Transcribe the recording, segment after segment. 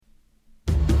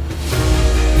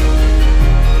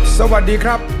สวัสดีค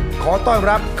รับขอต้อน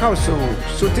รับเข้าสู่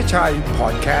สุทธิชัยพอ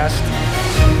ดแคสต์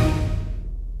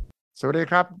สวัสดี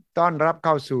ครับต้อนรับเ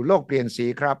ข้าสู่โลกเปลี่ยนสี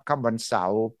ครับค่ำวันเสา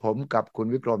ร์ผมกับคุณ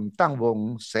วิกรมตั้งวง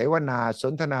เสวนาส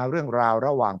นทนาเรื่องราวร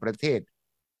ะหว่างประเทศ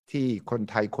ที่คน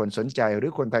ไทยควรสนใจหรื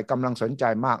อคนไทยกำลังสนใจ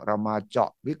มากเรามาเจา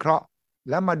ะวิเคราะห์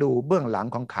และมาดูเบื้องหลัง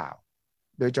ของข่าว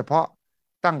โดยเฉพาะ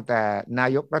ตั้งแต่นา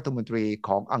ยกรัฐมนตรีข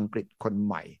องอังกฤษคนใ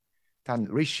หม่ท่าน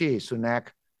ริชีสุนัก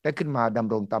ได้ขึ้นมาด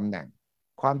ำรงตำแหน่ง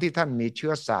ความที่ท่านมีเชื้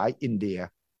อสายอินเดีย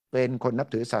เป็นคนนับ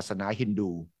ถือศาสนาฮิน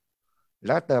ดูแ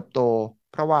ละเติบโต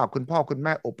เพราะว่าคุณพ่อคุณแ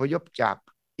ม่อพยพจาก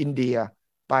อินเดีย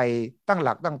ไปตั้งห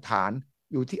ลักตั้งฐาน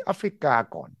อยู่ที่แอฟริกา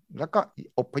ก่อนแล้วก็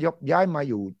อพยพย้ายมา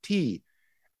อยู่ที่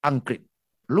อังกฤษ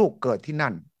ลูกเกิดที่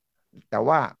นั่นแต่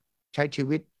ว่าใช้ชี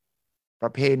วิตปร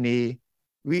ะเพณี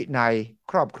วินัย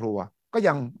ครอบครัวก็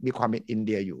ยังมีความเป็นอินเ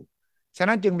ดียอยู่ฉะ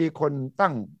นั้นจึงมีคนตั้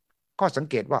งข้อสัง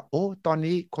เกตว่าโอ้ตอน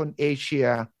นี้คนเอเชีย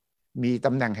มีต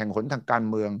ำแหน่งแห่งหนทางการ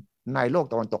เมืองในโลก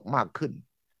ตะวันตกมากขึ้น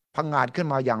พังงาดขึ้น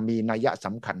มาอย่างมีนัยส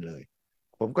ำคัญเลย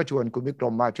ผมก็ชวนคุณวิกร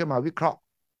มมาช่วยมาวิเคราะห์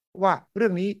ว่าเรื่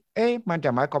องนี้มันจะ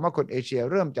หมายความว่าคนเอเชีย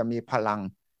เริ่มจะมีพลัง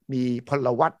มีพล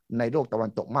วัตในโลกตะวัน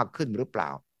ตกมากขึ้นหรือเปล่า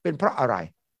เป็นเพราะอะไร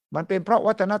มันเป็นเพราะ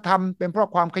วัฒนธรรมเป็นเพราะ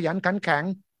ความขยันขันแข็ง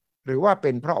หรือว่าเ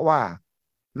ป็นเพราะว่า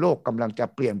โลกกำลังจะ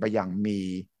เปลี่ยนไปอย่างมี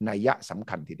นัยสำ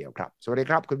คัญทีเดียวครับสวัสดี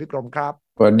ครับคุณวิกรมครับ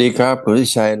สวัสดีครับคุณวิ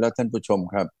ชัยและท่านผู้ชม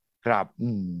ครับครับ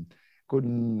คุณ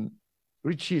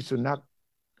ริชีสุนัก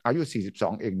อายุ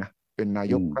42เองนะเป็นนา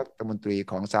ยกรัฐมนตรี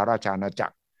ของสหราชอาณาจั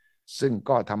กรซึ่ง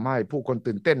ก็ทำให้ผู้คน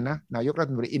ตื่นเต้นนะนายกรัฐ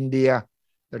มนตรีอินเดีย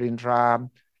นรินทรา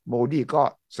โมดีก็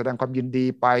แสดงความยินดี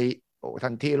ไปทั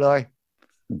นทีเลย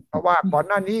เพราะว่าก่อน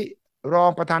หน้านี้รอง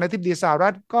ประธานาธิบดีสหรั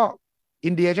ฐก็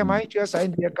อินเดียใช่ไหมเชื้อสาย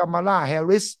อินเดียกัมมาลาแฮร์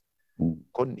ริส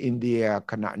คนอินเดีย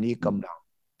ขณะนี้กำลัง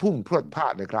พุ่งพรวดพลา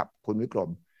ดเลยครับคุณวิกรม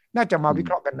น่าจะมาวิเค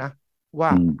ราะห์กันนะว่า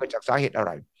เกิดจากสาเหตุอะไ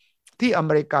รที่อเ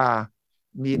มริกา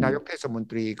มีนายกเทศมน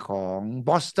ตรีของบ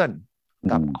อสตัน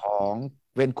กับของ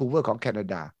แวนคูเวอร์ของแคนา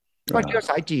ดาก็เชื้อ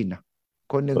สายจีนนะ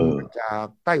คนหนึ่งมาจาก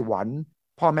ไต้หวัน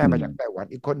พ่อแม่มาจากไต้หวัน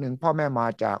อีกคนหนึ่งพ่อแม่มา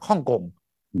จากฮ่องกง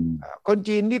คน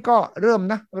จีนนี่ก็เ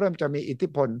ริ่มจะมีอิทธิ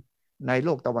พลในโล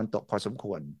กตะวันตกพอสมค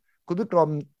วรคุณวิกรม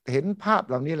เห็นภาพ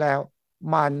เหล่านี้แล้ว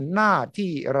มันน่า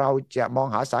ที่เราจะมอง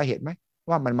หาสาเหตุไหม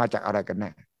ว่ามันมาจากอะไรกันแน่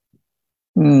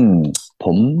ผ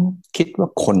มคิดว่า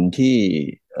คนที่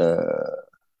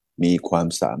มีความ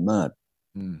สามารถ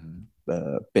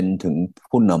เป็นถึง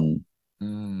ผู้น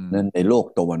ำนั้นในโลก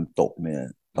ตะวันตกเนี่ย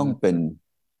ต้องเป็น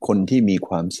คนที่มีค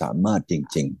วามสามารถจ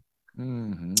ริง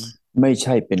ๆไม่ใ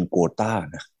ช่เป็นโควต้า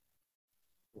นะ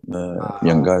อ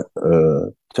ย่างก็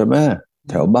ใช่ไหม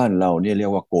แถวบ้านเราเนี่ยเรีย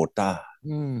กว่าโควต้า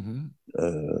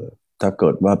ถ้าเกิ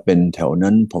ดว่าเป็นแถว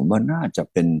นั้นผมว่าน่าจะ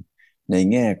เป็นใน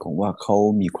แง่ของว่าเขา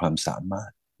มีความสามาร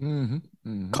ถ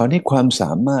คราวนี้ความส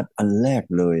ามารถอันแรก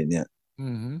เลยเนี่ย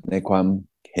ในความ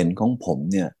เห็นของผม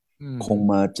เนี่ยคง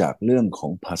มาจากเรื่องขอ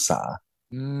งภาษา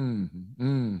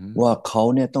ว่าเขา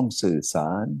เนี่ยต้องสื่อส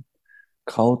าร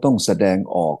เขาต้องแสดง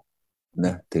ออกน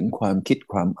ะถึงความคิด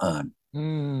ความอ่าน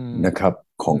นะครับ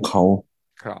ของเขา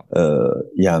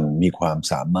อย่างมีความ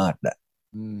สามารถแหละ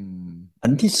อั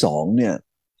นที่สองเนี่ย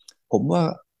ผมว่า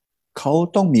เขา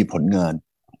ต้องมีผลงาน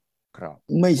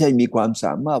ไม่ใช่มีความส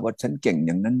ามารถว่าฉันเก่งอ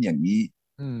ย่างนั้นอย่างนี้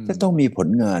จะต้องมีผล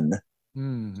งานนะ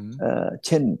เ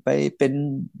ช่นไปเป็น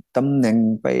ตำแหน่ง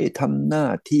ไปทำหน้า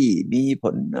ที่มีผ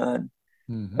ลงาน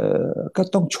ก็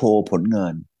ต้องโชว์ผลงา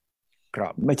น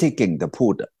ไม่ใช่เก่งแต่พู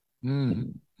ด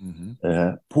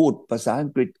พูดภาษาอัง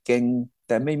กฤษเก่งแ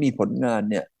ต่ไม่มีผลงาน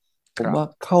เนี่ยผมว่า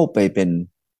เข้าไปเป็น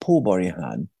ผู้บริหา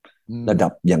รระดั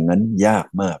บอย่างนั้นยาก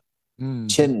มาก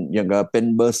เช่นอย่างกับเป็น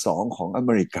เบอร์2ของอเม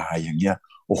ริกาอย่างเงี้ย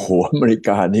โอ้โหอเมริก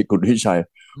านี่คุณวิชัย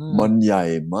มันใหญ่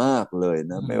มากเลย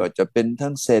นะไม่ว่าจะเป็นทั้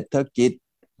งเศรษฐกิจ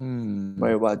ไ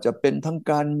ม่ว่าจะเป็นทั้ง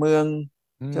การเมือง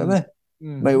ใช่ไหม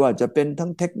ไม่ว่าจะเป็นทั้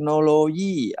งเทคโนโล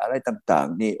ยีอะไรต่าง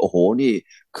ๆนี่โอ้โหนี่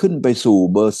ขึ้นไปสู่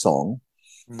เบอร์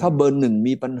2ถ้าเบอร์1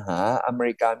มีปัญหาอเม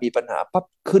ริกามีปัญหาปั๊บ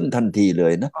ขึ้นทันทีเล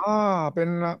ยนะเป็น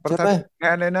ประธานแท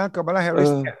นเลยนะกัมมาลาแฮร์ริ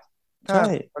สเนี่ยถ้า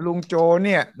ลุงโจ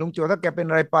ถ้าแกเป็น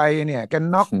อะไรไปเนี่ยแก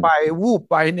น็อกไปวูบ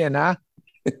ไปเนี่ยนะ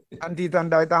ทันทีทัน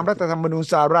ใดตามรัฐธรรมนูญ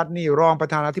สหรัฐนี่รองประ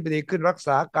ธานาธิบดีขึ้นรักษ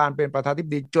าการเป็นประธานาธิบ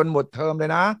ดีจนหมดเทอมเล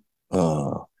ยนะ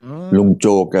ลุงโจ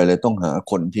แกเลยต้องหา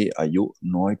คนที่อายุ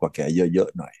น้อยกว่าแกเยอะ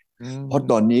ๆหน่อยเพราะ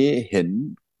ตอนนี้เห็น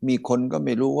มีคนก็ไ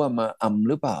ม่รู้ว่ามาอำ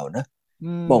หรือเปล่านะ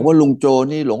บอกว่าลุงโจ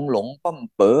นี่หลงปั้ม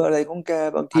เป๋ออะไรของแก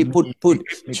บางทีพูด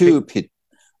ชื่อผิด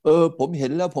ผมเห็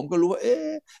นแล้วผมก็รู้ว่า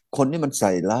คนนี้มันใ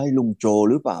ส่ร้ายลุงโจ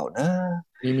หรือเปล่านะ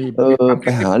ไป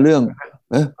หาเรื่อง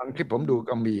บางที่ผมดู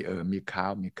ก็มีข่า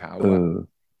วว่า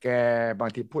แกบาง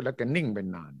ทีพูดแล้วแกนิ่งเป็น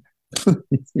นาน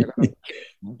แล้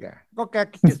วก็แก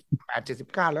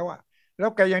78-79แล้วอะ แล้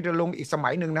วแกยังจะลงอีกส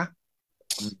มัยหนึ่งนะ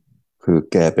คือ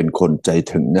แกเป็นคนใจ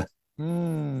ถึงนะ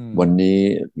วันนี้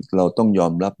เราต้องยอ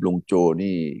มรับลุงโจ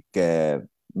นี่แก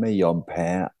ไม่ยอมแพ้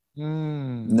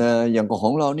นะอย่างข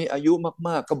องเรานี่อายุม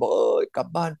ากๆก็บอกกลับ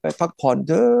บ้านไปพักผ่อน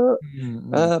เถอ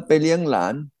ะไปเลี้ยงหลา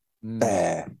นแต่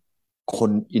ค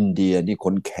นอินเดียนี่ค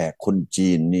นแขกคนจี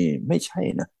นนี่ไม่ใช่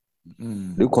นะ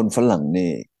หรือคนฝรั่ง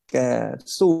นี่แก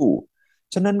สู้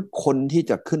ฉะนั้นคนที่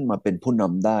จะขึ้นมาเป็นผู้น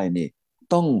ำได้นี่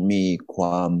ต้องมีคว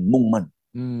ามมุ่งมั่น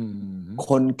ค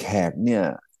นแขกเนี่ย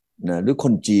นะหรือค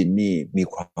นจีนนี่มี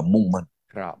ความมุ่งมั่น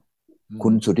ครับคุ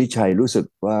ณสุทธิชัยรู้สึก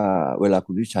ว่าเวลา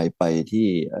คุณสุทธิชัยไปที่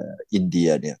อินเดีย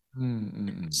เนี่ย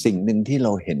สิ่งหนึ่งที่เร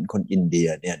าเห็นคนอินเดีย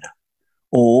เนี่ยนะ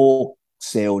โอ้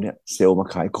เซลล์เนี่ยเซลล์มา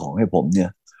ขายของให้ผมเนี่ย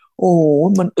โอ้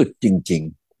มันอึดจริง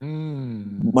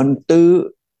ๆมันตื้อ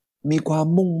มีความ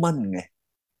มุ่งมั่นไง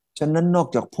ฉะนั้นนอก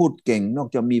จากพูดเก่งนอก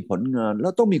จากมีผลงานแล้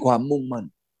วต้องมีความมุ่งมั่น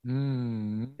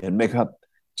เห็นไหมครับ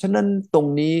ฉะนั้นตรง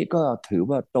นี้ก็ถือ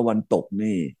ว่าตะวันตก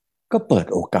นี่ก็เปิด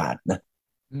โอกาสนะ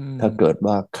ถ้าเกิด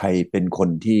ว่าใครเป็นคน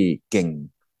ที่เก่ง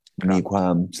มีควา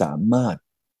มสามารถ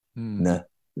นะ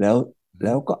แ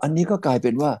ล้วก็อันนี้ก็กลายเ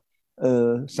ป็นว่า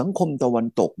สังคมตะวัน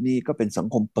ตกนี่ก็เป็นสัง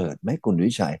คมเปิดไหมคุณ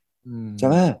วิชัยใช่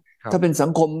ไหมถ้าเป็นสั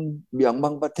งคมอย่างบา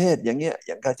งประเทศอย่างเงี้ยอ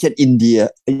ย่างเช่นอินเดีย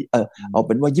เอาเ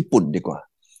ป็นว่าญี่ปุ่นดีกว่า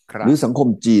หรือสังคม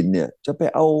จีนเนี่ยจะไป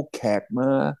เอาแขกม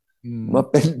า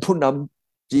เป็นผู้น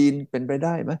ำจีนเป็นไปไ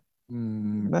ด้ไหม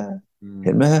เ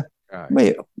ห็นไหมไม่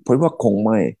ผมว่าคงไ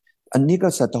ม่อันนี้ก็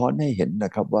สะท้อนให้เห็นน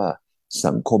ะครับว่า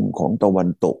สังคมของตะวัน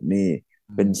ตกนี่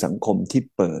เป็นสังคมที่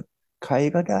เปิดใคร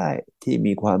ก็ได้ที่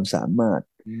มีความสามารถ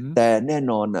แต่แน่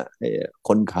นอนอ่ะค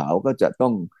นขาวก็จะต้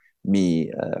องมี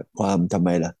ความทำไม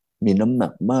ล่ะมีน้ำหนั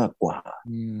กมากกว่า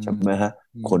ใช่ไหมฮะ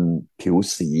คนผิว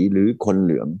สีหรือคนเ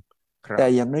หลืองแต่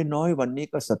อย่างน้อยๆวันนี้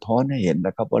ก็สะท้อนให้เห็นน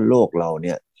ะครับว่าโลกเราเ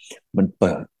นี่ยมันเ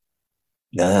ปิด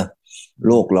นะ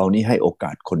โลกเรานี้ให้โอก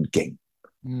าสคนเก่ง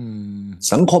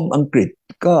สังคมอังกฤษ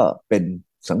ก็เป็น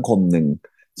สังคมหนึ่ง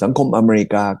สังคมอเมริ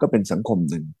กาก็เป็นสังคม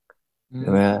หนึ่งใ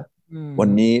ช่ไหมฮะวัน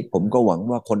นี้ผมก็หวัง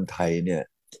ว่าคนไทยเนี่ย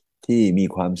ที่มี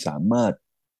ความสามารถ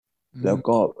แล้ว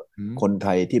ก็คนไท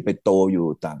ยที่ไปโตอยู่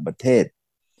ต่างประเทศ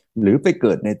หรือไปเ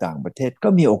กิดในต่างประเทศก็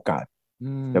มีโอกาส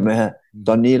ใช่ไหมฮะต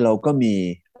อนนี้เราก็มี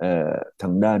ทา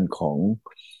งด้านของ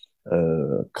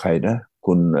ใครนะ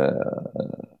คุณ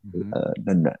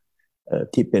นั่นน่ะ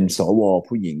ที่เป็นสว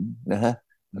ผู้หญิงนะฮะ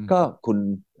ก็คุณ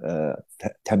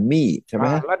แทมมี่ใช่ไหม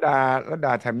ฮะระด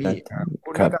าแทมมี่คุ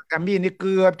ณระดาแทมมี่นี่เ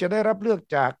กือบจะได้รับเลือก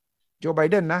จากโจไบ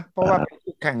เดนนะเพราะว่าเป็น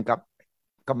คู่แข่งกับ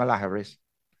กัมลาแฮร์ริส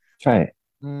ใช่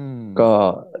ก็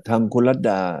ทางคุณรัต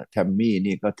ดาแทมมี่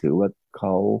นี่ก็ถือว่าเข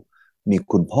ามี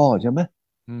คุณพ่อใช่ไหม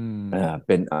เ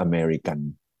ป็นอเมริกัน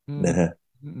นะฮะ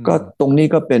ก็ตรงนี้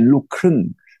ก็เป็นลูกครึ่ง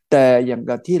แต่อย่าง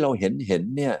กับที่เราเห็น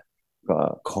เนี่ยก็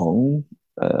ของ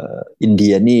อินเดี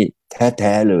ยนี่แ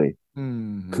ท้เลย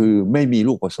คือไม่มี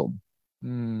ลูกผสม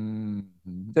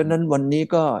ดังนั้นวันนี้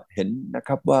ก็เห็นนะค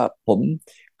รับว่าผม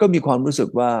ก็มีความรู้สึก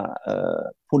ว่า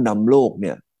ผู้นำโลกเ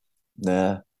นี่ยนะ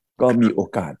ก็มีโอ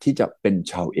กาสที่จะเป็น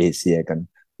ชาวเอเชียกัน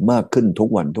มากขึ้นทุก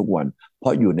วันเพรา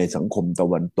ะอยู่ในสังคมตะ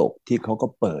วันตกที่เขาก็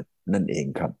เปิดนั่นเอง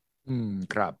ครับ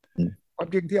ครับความ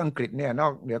จริงที่อังกฤษเนี่ยนอ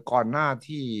กเหนือก่อนหน้า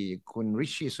ที่คุณริ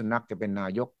ชชี่สุนักจะเป็นนา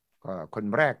ยกคน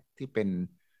แรกที่เป็น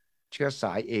เชื้อส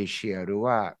ายเอเชียหรือ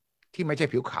ว่าที่ไม่ใช่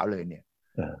ผิวขาวเลยเนี่ย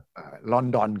ลอน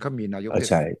ดอนเขามีนายก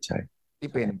ใช่ที่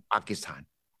เป็นปากีสถาน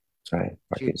ใช่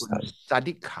ปากีสถานซา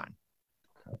ดิกขาน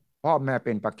พ่อแม่เ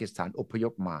ป็นปากีสถานอพย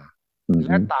พมาแ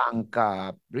ละต่างกั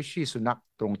บริชชี่สุนัก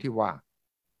ตรงที่ว่า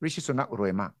ริชชี่สุนักรว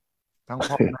ยมากทั้ง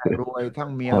พ่อแม่รวยทั้ง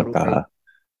เมียรวย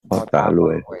พ่อตาร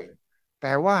วยแ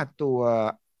ต่ว่าตัว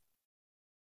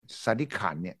ซาดิกขา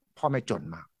นเนี่ยพ่อแม่จน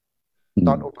มากต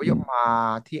อนอพยพมา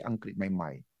ที่อังกฤษให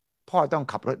ม่ๆพ่อต้อง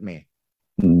ขับรถเมล์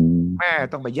แม่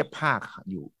ต้องไปเย็บผ้า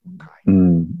อยู่ขาย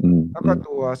แล้วก็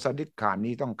ตัวซาดิกขาน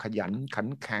นี้ต้องขยันขัน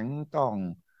แข็งต้อง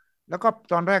แล้วก็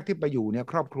ตอนแรกที่ไปอยู่เนี่ย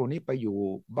ครอบครัวนี้ไปอยู่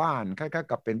บ้านคล้ายๆ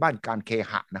กับเป็นบ้านการเค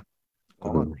หะนะข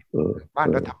องบ้าน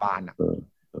รัฐบาลอ่ะ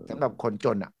สำหรับคนจ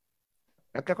นอ่ะ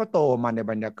แล้วแกก็โตมาใน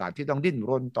บรรยากาศที่ต้องดิ้น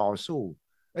รนต่อสู้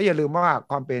แล้วอย่าลืมว่า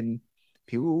ความเป็น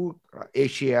ผิวเอ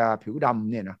เชียผิวด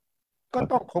ำเนี่ยนะก็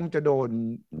ต้องคงจะโดน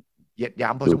เหยียดหยา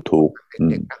มพอสมควรเป็น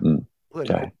เด็กนะเพื่อน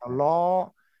คงล้อ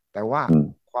แต่ว่า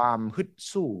ความฮึด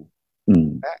สู้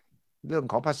และเรื่อง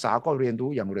ของภาษาก็เรียนรู้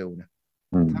อย่างเร็วนะ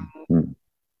ทั้ง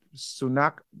สุนั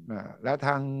ขและท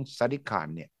างซาดิกขาน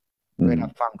เนี่ยเวลา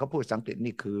ฟังเขาพูดสังกฤษ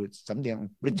นี่คือสำเนียง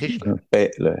บริติชเลยเป๊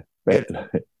ะเลย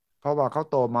เพราะว่าเขา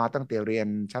โตมาตั้งแต่เรียน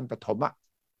ชั้นประถมอะ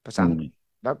ภาษาอังกฤษ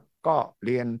แล้วก็เ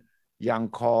รียนอย่าง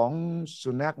ของ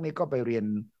สุนัขนี่ก็ไปเรียน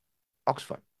ออกซฟ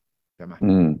อร์ดใช่ไหม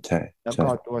ใช่แล้วก็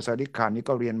ตัวซาดิกขานนี่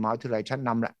ก็เรียนมหาวิทยาลัยชั้นน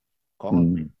ำแหละของ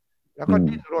แล้วก็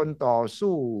ดิ้นรนต่อ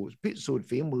สู้พิสูจน์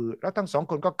ฝีมือแล้วทั้งสอง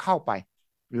คนก็เข้าไป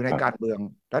อยู่ในการเมือง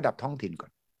ระดับท้องถิ่นก่อ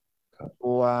น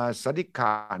ตัวสดิข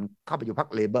านเข้าไปอยู่พรรค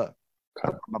เลเบอร์พร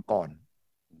รคกรรมกร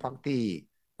พรรคที่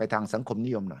ไปทางสังคมนิ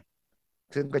ยมหน่อย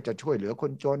ซึ่งก็จะช่วยเหลือค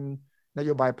นจนนโ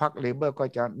ยบายพรรคเลเบอร์ก็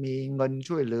จะมีเงิน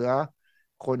ช่วยเหลือ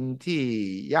คนที่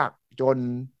ยากจน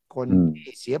คนที่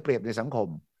เสียเปรียบในสังคม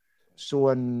ส่ว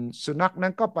นสุนัขนั้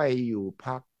นก็ไปอยู่พ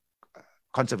รรค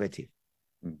คอนเซอร์เวทีฟ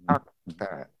พรรคแ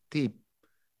ต่ที่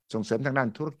ส่งเสริมทางด้าน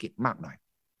ธุรกิจมากหน่อย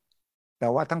แต่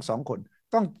ว่าทั้งสองคน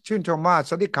ต้องชื่นชมว่า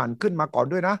สดิขานขึ้นมาก่อน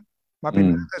ด้วยนะมาเป็น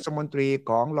รัฐมนตรี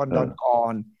ของลอนดอนก่อ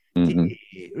นที่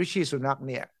ริชีสุนัข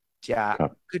เนี่ยจะ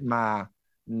ขึ้นมา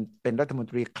เป็นรัฐมน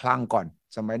ตรีคลังก่อน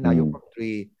สมัยนายกรัฐมนต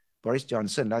รีบริส จอน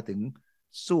สันแล้วถึง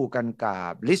สู้กันกั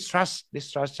บลิสท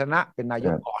รัสชนะเป็นนาย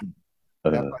กก่อน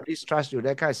แล้วก็ลิสทรัสอยู่ไ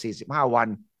ด้แค่45 วัน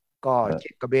ก็เจ็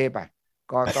ดกระเบไป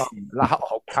ก็ต้องลาอ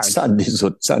อกไปสั้นที่สุ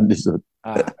ด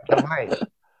ทำให้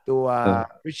ตัว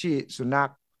ริชีสุนั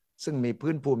ขซึ่งมี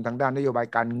พื้นภูมิทางด้านนโยบาย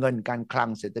การเงินการคลัง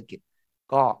เศรษฐกิจ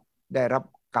ก็ได้รับ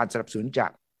การสนับสนุนจา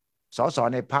กสส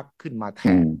ในพรรคขึ้นมาแท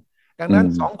นดังนั้น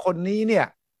สองคนนี้เนี่ย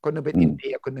คนหนึ่งเป็นอินเดี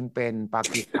ยคนหนึ่งเป็นปา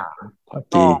กีสถาน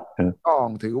ก็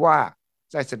ถือว่า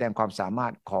ได้แสดงความสามาร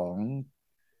ถของ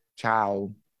ชาว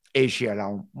เอเชียเรา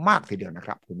มากทีเดียวนะค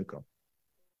รับคุณมิกร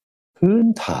พื้น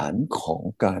ฐานของ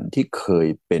การที่เคย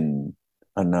เป็น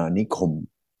อาณานิคม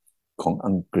ของ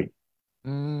อังกฤษ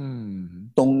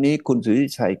ตรงนี้คุณสุทธิ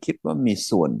ชัยคิดว่ามี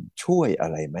ส่วนช่วยอะ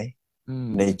ไรไหม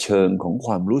ในเชิงของค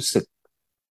วามรู้สึก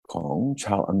ของช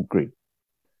าวอังกฤษ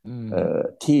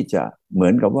ที่จะเหมื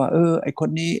อนกับว่าไอคน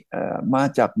นี้มา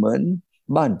จากเหมือน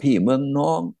บ้านพี่เมืองน้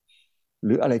องห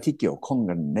รืออะไรที่เกี่ยวข้อง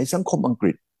กันในสังคมอังก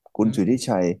ฤษคุณสุทธิ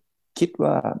ชัยคิด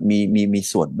ว่ามี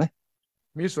ส่วนไหม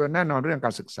มีส่วนแน่นอนเรื่องก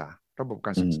ารศึกษาระบบก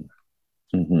ารศึกษา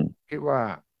คิดว่า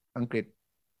อังกฤษ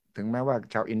ถึงแม้ว่า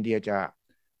ชาวอินเดียจะ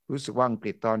รู้สึกว่าอังก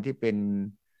ฤษตอนที่เป็น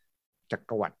จั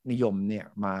กรวรรดินิยมเนี่ย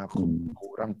มาข่ม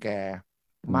ขู่รังแก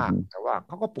มากแต่ว่าเ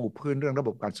ขาก็ปูพื้นเรื่องระบ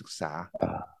บการศึกษา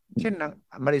เช่น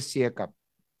มาเลเซียกับ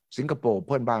สิงคโปร์เ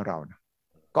พื่อนบ้านเรานะ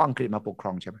ก็อังกฤษมาปกคร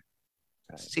องใช่ไหม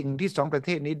สิ่งที่สองประเท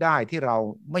ศนี้ได้ที่เรา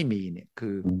ไม่มีเนี่ยคื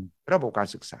อระบบการ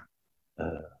ศึกษา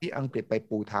ที่อังกฤษไป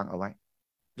ปูทางเอาไว้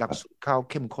หลักสูตรเข้า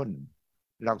เข้มข้น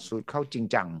หลักสูตรเข้าจริง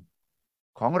จัง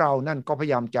ของเรานั่นก็พย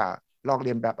ายามจะลอกเ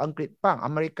ลียนแบบอังกฤษบ้างอ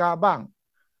เมริกาบ้าง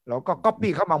เราก็ก๊อป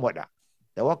ปี้เข้ามาหมดอะ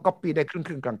แต่ว่าก๊อปปี้ได้ครึ่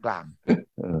งกลาง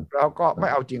ๆเราก็ไม่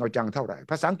เอาจริงเอาจังเท่าไหร่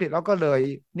ภาษาอังกฤษเราก็เลย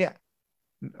เนี่ย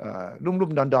ลุ่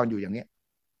มๆดอนๆอยู่อย่างเงี้ย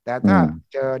แต่ถ้า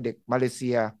เจอเด็กมาเลเ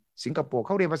ซียสิงคโปร์เข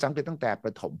าเรียนภาษาอังกฤษตั้งแต่ปร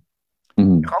ะถม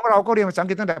ของเราก็เรียนภาษาอัง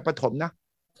กฤษตั้งแต่ประถมนะ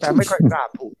แต่ไม่ค่อยกล้า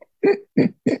พูด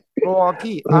กลัว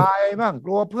ขี้อายบ้างก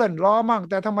ลัวเพื่อนล้อบ้าง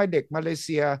แต่ทำไมเด็กมาเลเ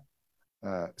ซีย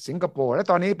สิงคโปร์และ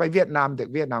ตอนนี้ไปเวียดนามเด็ก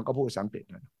เวียดนามก็พูดภาษาอังกฤษ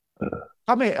นะเข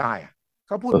าไม่อายเ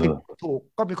ขาพูดผิดถูก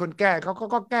ก็มีคนแก้เขา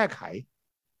ก็แก้ไข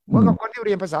เหมือนกับคนที่เ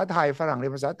รียนภาษาไทยฝรั่งเรี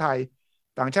ยนภาษาไทย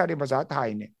ต่างชาติเรียนภาษาไทย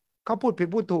เนี่ยเขาพูดผิด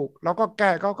พูดถูกเราก็แก้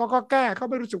เขาก็แก้เขา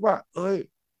ไม่รู้สึกว่า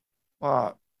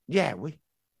แย่เว้ย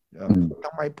ท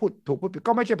ำไมพูดถูกพูดผิด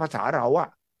ก็ไม่ใช่ภาษาเราอะ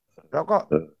เราก็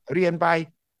เรียนไป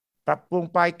ปรับปรุง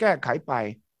ไปแก้ไขไป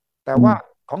แต่ว่า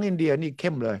ของอินเดียนี่เ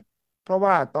ข้มเลยเพราะ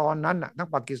ว่าตอนนั้นน่ะทั้ง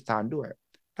ปากีสถานด้วย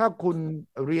ถ้าคุณ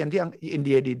เรียนที่อินเ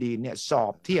ดียดีๆเนี่ยสอ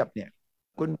บเทียบเนี่ย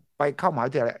คุณไปเข้ามหา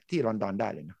วิทยาลัยที่ลอนดอนได้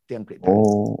เลยนะที่อังกฤษได้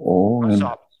ส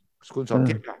อบคุณสอบเ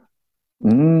ทียบได้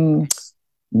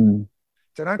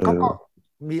ฉะนั้นเขาก็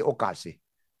มีโอกาสสิ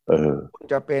คุณ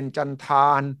จะเป็นจันท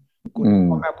านคุณ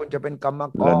พ่อแม่คุณจะเป็นกรรม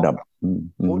กร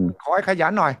คุณขอให้ขยั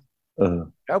นหน่อย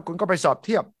แล้วคุณก็ไปสอบเ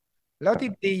ทียบแล้วที่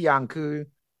ดีอย่างคือ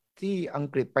ที่อัง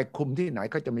กฤษไปคุมที่ไหน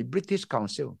ก็จะมี British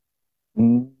Council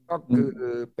ก็คือ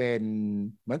เป็น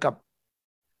เหมือนกับ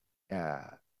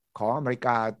ของอเมริก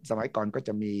าสมัยก่อนก็จ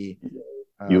ะมี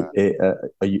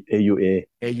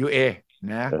AUA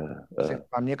นะ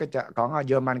ตอนนี้ก็จะของเ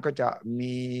ยอรมันก็จะ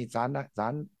มีศาล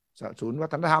ศูนย์วั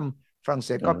ฒนธรรมฝรั่งเศ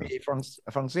สก็มีฝ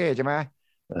รั่งเศสใช่ไหม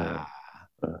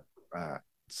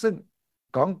ซึ่ง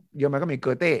ของเยอรมันก็มีเก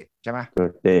อเต้ใช่ไหมเกอ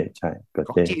เต้ใช่ข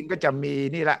องจีนก็จะมี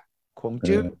นี่แหละคง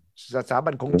จื้อสถาบั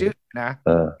นคงจื้อนะ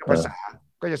ภาษา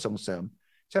ก็จะส่งเสริม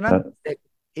ฉะนั้นเด็ก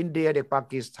อินเดียเด็กปา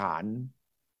กีสถาน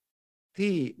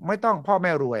ที่ไม่ต้องพ่อแ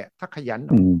ม่รวยถ้าขยัน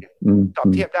สอบ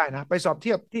เทียบได้นะไปสอบเ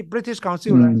ทียบที่ British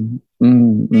Council เลย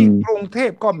ที่กรุงเท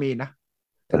พก็มีนะ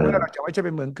ถึงแม้เราจะไม่ใช่เ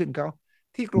ป็นเมืองขึ้นเขา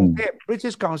ที่กรุงเทพ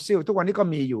British Council ทุกวันนี้ก็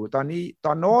มีอยู่ตอนนี้ต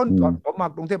อนโน้นตอนผมมา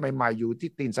กรุงเทพใหม่ๆอยู่ที่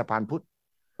ตีนสะพานพุทธ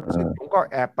ซึ่งผมก็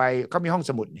แอบไปเขามีห้อง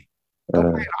สมุดนี่เขา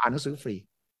ให้เราอ่านหนังสือฟรี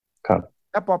ครับ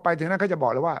แล้วพอไปถึงนั้นเขาจะบอ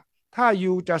กเลยว่าถ้า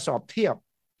ยูจะสอบเทียบ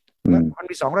แล้วมัน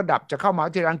มี2 ระดับจะเข้ามหา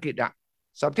วิทยาลัยอังกฤษอะ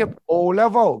สอบเทียบ O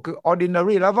level คือ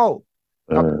ordinary level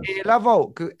กับ A level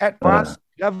คือ advanced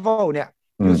level เนี่ย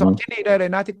อยู่สอบที่นี่ได้เล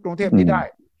ยนะที่กรุงเทพนี่ได้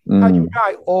ถ้าอยู่ได้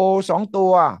โอ2 ตั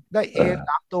วได้เอ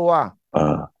3 ตัว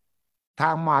ทา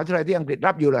งมหาวิทยาลัยที่อังกฤษ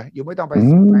รับอยู่เลยอยู่ไม่ต้องไป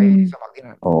สมัครที่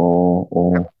นั่น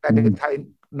แต่เด็กไทย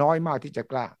น้อยมากที่จะ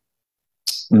กล้า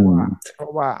เพรา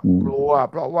ะว่ากลัว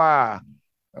เพราะว่า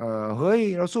เฮ้ย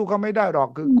เราสู้เขาไม่ได้หรอก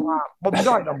คือความปม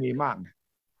ด้อยเรามีมาก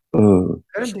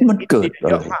มันเกิด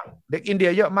เยอะมากเด็กอินเดี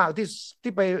ยเยอะมาก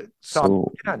ที่ไปสอบ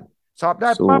ที่นั่นสอบได้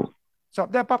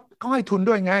ปั๊บเขาให้ทุน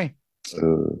ด้วยไง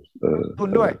ทุน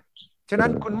ด้วยฉะนั้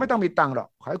นคุณไม่ต้องมีตังค์หรอก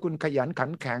ขอให้คุณขยันขั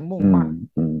นแข็งมุ่งมั่น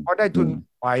พอได้ทุน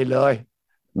ไปเลย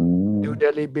นิวเด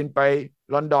ลีบินไป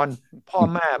ลอนดอนพ่อ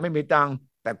แม่ไม่มีตังค์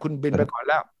แต่คุณบินไปก่อน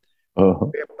แล้ว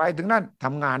ไปถึงนั่นท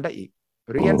ำงานได้อีก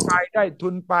เรียนไปได้ทุ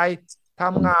นไปท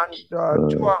ำงาน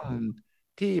ช่วง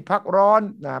ที่พักร้อน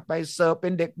ไปเสิร์ฟเป็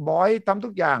นเด็กบอยทำทุ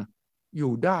กอย่างอ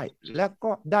ยู่ได้และ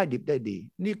ก็ได้ดิบได้ดี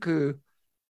นี่คือ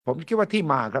ผมคิดว่าที่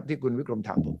มาครับที่คุณวิกรมถ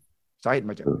ามผมสาเหตุ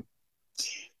มาจาก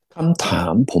คำถา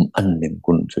มผมอันหนึ่ง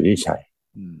คุณสุริชัย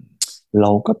เร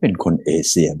าก็เป็นคนเอ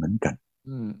เชียเหมือนกัน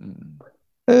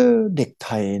เด็กไท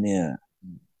ยเนี่ย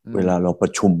เวลาเราปร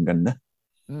ะชุมกันนะ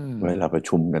เวลาประ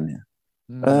ชุมกันเนี่ย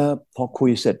พอคุ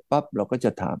ยเสร็จปั๊บเราก็จ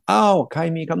ะถามอ้าวใคร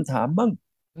มีคำถามบ้าง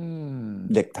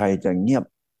เด็กไทยจะเงียบ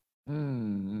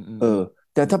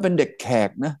แต่ถ้าเป็นเด็กแขก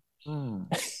นะ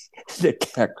เด็กแข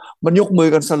กมันยกมือ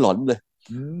กันสลอนเลย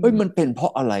เฮ้ยมันเป็นเพรา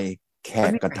ะอะไรแข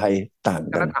กกับไทยต่าง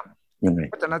กันยังไง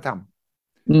วัฒนธรรม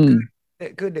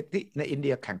คือเด็กที่ในอินเดี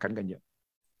ยแข่งขันกันเยอะ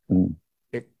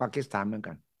เด็กปากีสถานเหมือน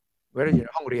กันเวลาอยู่ใน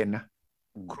ห้องเรียนนะ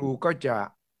ครูก็จะ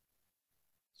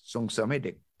ส่งเสริมให้เ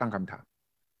ด็กตั้งคำถาม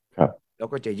แล้ว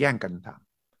ก็จะแย่งกันถาม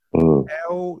แล้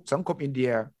วสังคมอินเดี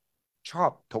ยชอ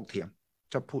บถกเถียง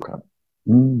ชอบพูด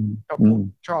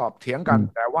ชอบเถียงกัน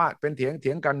แต่ว่าเป็นเถี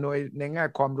ยงกันโดยในแง่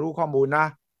ความรู้ข้อมูลนะ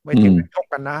ไม่เถียงทก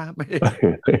กันนะไม่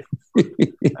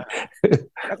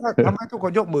แล้วก็ทำให้ทุกค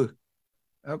นยกมือ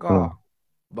แล้วก็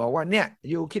บอกว่าเนี่ย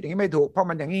ยูคิดอย่างนี้ไม่ถูกเพราะ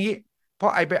มันอย่างนี้เพรา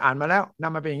ะไอไปอ่านมาแล้วน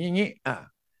ำมาเป็นอย่างนี้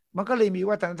มันก็เลยมี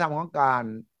วัฒนธรรมของการ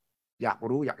อยาก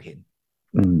รู้อยากเห็น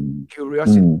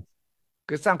curiosity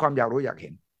คือสร้างความอยากรู้อยากเห็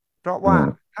นเพราะว่า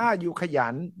ถ้าอยู่ขยั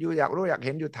นอยู่อยากรู้อยากเ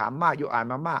ห็นอยู่ถามมากอยู่อ่าน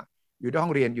มามากอยู่ในห้อ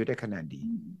งเรียนอยู่ได้คะแนนดี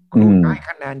ครูให้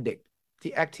คะแนนเด็ก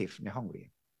ที่ active ในห้องเรียน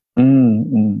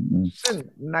ซึ่ง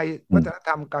ในวัฒนธ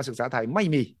รรมการศึกษาไทยไม่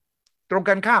มีตรง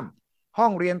กันข้ามห้อ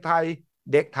งเรียนไทย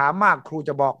เด็กถามมากครูจ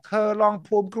ะบอกเธอลอง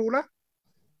ภูมิครูแล้ว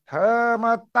เธอม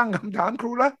าตั้งคำถามค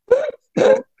รูแล้ว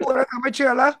พูดแล้วทำไม่เชื่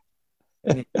อแล้ว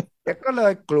เด็กก็เล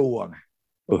ยกลัวไง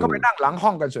ก็ไปนั่งหลังห้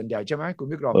องกันส่วนใหญ่ใช่ไหมคุณ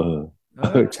วิกรม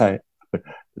ใช่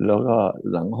แล้วก็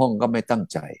หลังห้องก็ไม่ตั้ง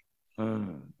ใจ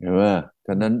เห็นไหมฉ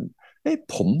ะนั้น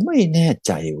ผมไม่แน่ใ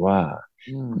จว่า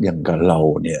อย่างกับเรา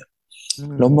เนี่ย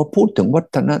เรามาพูดถึงวั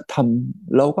ฒนธรรม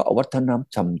เราก็เอาวัฒน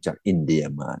ธรรมจากอินเดีย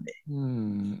มาเนี่ย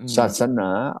ศาสนา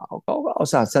เขาก็เอา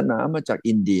ศาสนามาจาก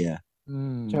อินเดีย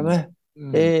ใช่ไหม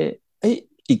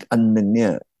อีกอันหนึ่งเนี่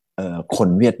ยคน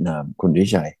เวียดนามคุณวิ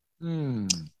ชัย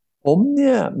ผมเ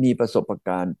นี่ยมีประสบก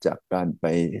ารณ์จากการไป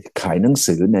ขายหนัง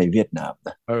สือในเวียดนามน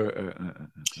ะ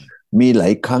มีหลา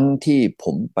ยครั้งที่ผ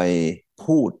มไป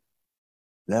พูด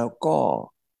แล้วก็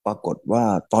ปรากฏว่า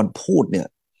ตอนพูดเนี่ย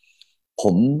ผ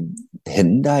มเห็น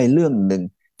ได้เรื่องหนึ่ง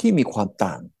ที่มีความ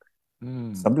ต่าง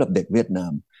สำหรับเด็กเวียดนา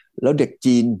มแล้วเด็ก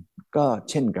จีนก็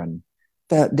เช่นกัน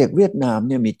แต่เด็กเวียดนามเ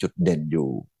นี่ยมีจุดเด่นอยู่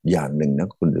อย่างหนึ่งนะ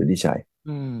คุณสุริชัย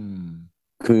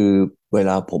คือเว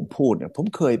ลาผมพูดเนี่ยผม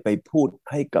เคยไปพูด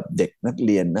ให้กับเด็กนักเ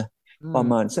รียนนะประ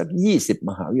มาณสัก20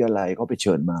มหาวิทยาลัยเขาไปเ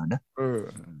ชิญมานะ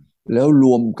แล้วร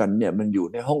วมกันเนี่ยมันอยู่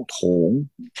ในห้องโถง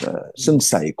ซึ่ง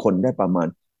ใส่คนได้ประมาณ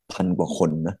1,000 กว่าค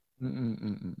นนะ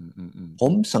ผ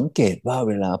มสังเกตว่า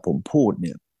เวลาผมพูดเ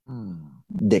นี่ย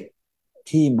เด็ก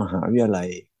ที่มหาวิทยาลัย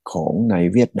ของใน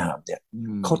เวียดนามเนี่ย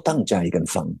เขาตั้งใจกัน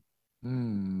ฟัง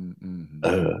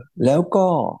แล้วก็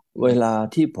เวลา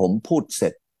ที่ผมพูดเสร็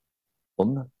จผม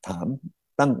ถาม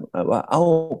ตั้งว่าเอ้า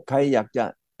ใครอยากจะ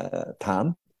ถาม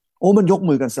โอ้มันยก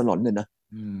มือกันสลอนเลยนะ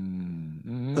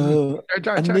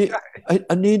อั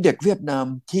นนี้เด็กเวียดนาม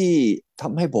ที่ท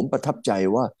ำให้ผมประทับใจ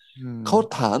ว่าเขา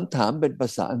ถามเป็นภา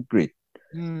ษาอังกฤษ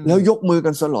แล้วยกมือกั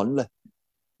นสลอนเลย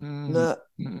นะ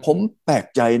ผมแปลก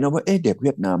ใจนะว่าเด็กเ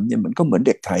วียดนามเนี่ยมันก็เหมือนเ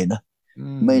ด็กไทยนะ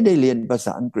ไม่ได้เรียนภาษ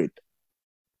าอังกฤษ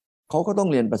เขาก็ต้อง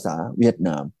เรียนภาษาเวียดน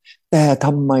ามแต่ท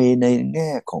ำไมในแ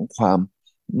ง่ของความ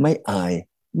ไม่อาย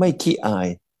ไม่ขี้อาย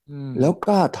แล้วก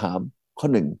ล้าถามข้อ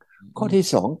หนึ่งข้อที่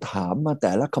สองถามมาแ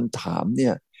ต่ละคำถามเนี่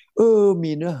ย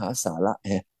มีเนื้อหาสาระ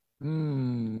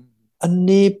อัน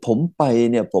นี้ผม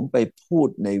ไปพูด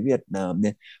ในเวียดนามเ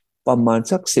นี่ยประมาณ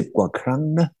สัก10 กว่าครั้ง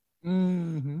นะ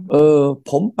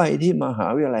ผมไปที่มหา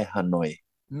วิทยาลัยฮานอย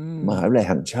มหาวิทยาลัย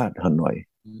แห่งชาติฮานอย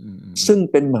ซึ่ง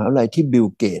เป็นมหาวิทยาลัยที่บิล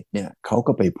เกตเนี่ยเขา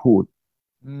ก็ไปพูด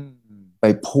ไป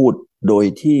พูดโดย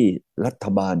ที่รัฐ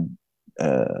บาล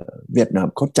เวียดนาม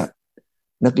เขาจัด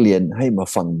นักเรียนให้มา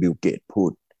ฟังบิลเกตพู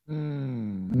ด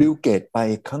บิลเกตไป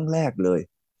ครั้งแรกเลย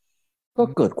ก็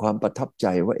เกิดความประทับใจ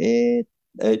ว่า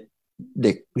เ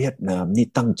ด็กเวียดนามนี่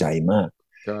ตั้งใจมาก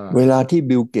เวลาที่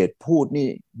บิลเกตพูดนี่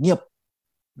เงียบ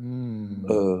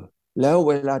แล้ว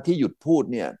เวลาที่หยุดพูด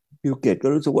เนี่ยบิลเกตก็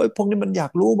รู้สึกว่าพวกนี้มันอยา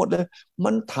กรู้หมดเลย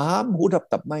มันถามหูดับ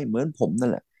ตับไม่เหมือนผมนั่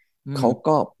นแหละเขา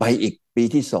ก็ไปอีกปี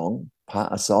ที่2พา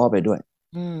อาซอไปด้วย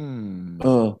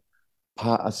พ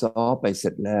าอาซอไปเสร็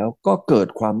จแล้วก็เกิด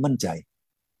ความมั่นใจ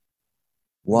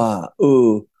ว่า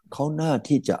เขาน่า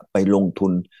ที่จะไปลงทุ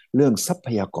นเรื่องทรัพ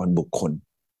ยากรบุคคล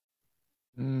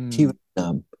ที่เวียดนา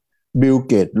มบิล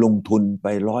เกตลงทุนไป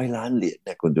$100 ล้านเ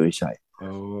นี่ยคุณดุลยชัย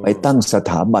ไปตั้งส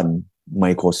ถาบัน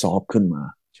Microsoft ขึ้นมา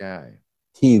ใช่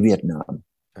ที่เวียดนาม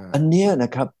อันนี้น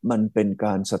ะครับมันเป็นก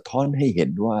ารสะท้อนให้เห็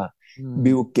นว่า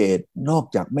บิลเกตนอก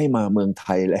จากไม่มาเมืองไท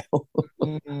ยแล้ว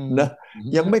นะ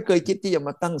ยังไม่เคยคิดที่จะม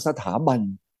าตั้งสถาบัน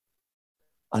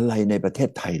อะไรในประเทศ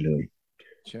ไทยเลย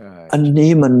อัน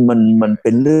นี้มันเ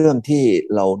ป็นเรื่องที่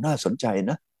เราน่าสนใจ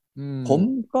นะผม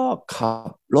ก็ขั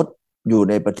บรถอยู่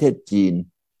ในประเทศจีน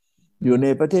อยู่ใน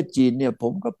ประเทศจีนเนี่ยผ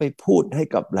มก็ไปพูดให้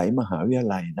กับหลายมหาวิทย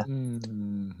าลัยนะ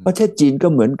ประเทศจีนก็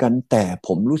เหมือนกันแต่ผ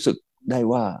มรู้สึกได้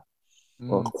ว่า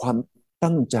ความ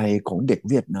ตั้งใจของเด็ก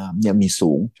เวียดนามเนี่ยมี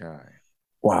สูง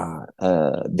กว่า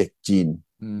เด็กจีน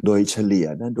โดยเฉลี่ย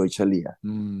นะโดยเฉลี่ย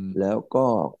แล้วก็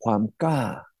ความกล้า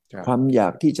ความอยา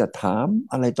กที่จะถาม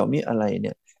อะไรต่อมีอะไรเ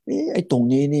นี่ยไอ้ตรง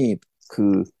นี้นี่คื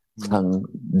อทาง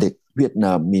เด็กเวียดน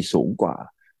ามมีสูงกว่า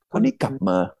คราวนี้กลับม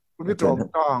าคุณวิกรม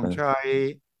ต้องใช้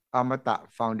อมตะ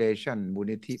ฟาวเดชั่นมูล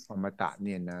นิธิอมตะเ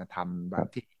นี่ยนะทำแบบ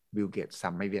ที่บิลเกตท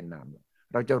ำให้เวียดนาม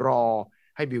เราจะรอ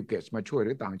ให้บิลเกตมาช่วยห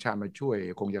รือต่างชาติมาช่วย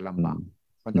คงจะลำบาก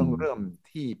มันต้องเริ่ม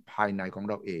ที่ภายในของ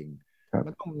เราเอง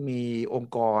มันต้องมีอง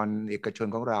ค์กรเอกชน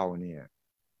ของเราเนี่ย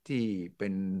ที่เป็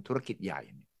นธุรกิจใหญ่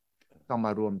ต้องม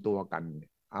ารวมตัวกัน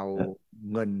เอา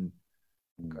เงิน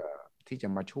ที่จะ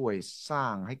มาช่วยสร้า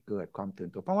งให้เกิดความตื่น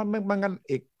ตัวเพราะว่าไม่งั้น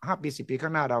อีก5 ปี 10 ปีข้า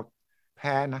งหน้าเราแ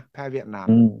พ้เวียดนาม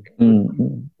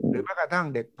หรือแม้กระทั่ง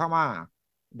เด็กพม่า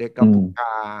เด็กกัมพูช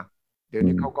าเดี๋ยว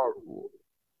นี้เขาก็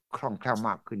คล่องแคล่วม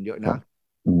ากขึ้นเยอะนะ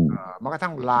แม้กระ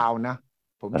ทั่งลาวนะ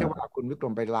ผมเชื่อว่าคุณวิกร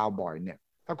มไปลาวบ่อยเนี่ย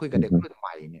ถ้าคุยกับเด็กรุ่นให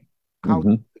ม่เนี่ยเข้า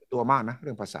ตัวมากนะเ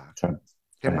รื่องภาษา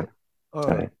ใช่ไหม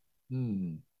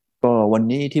ก็วัน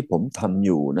นี้ที่ผมทำอ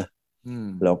ยู่นะ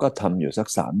เราก็ทำอยู่สัก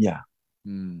3 อย่าง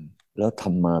แล้วท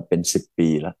ำมาเป็น10 ปี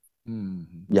แล้ว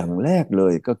อย่างแรกเล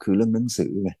ยก็คือเรื่องหนังสื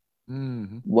อไง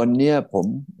วันนี้ผม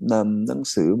นำหนัง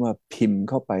สือมาพิมพ์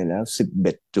เข้าไปแล้ว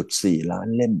11.4 ล้าน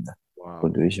เล่มนะคุ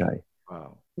ณดุลยชัย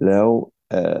แล้ว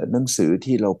หนังสือ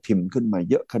ที่เราพิมพ์ขึ้นมา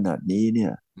เยอะขนาดนี้เนี่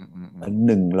ยอันห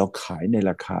นึ่งเราขายใน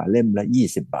ราคาเล่มละ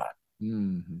20 บาท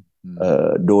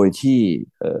โดยที่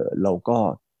เราก็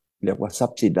เรียกว่าซั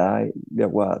บซิได้เรีย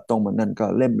กว่าต้องมานั่นก็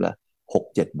เล่มละ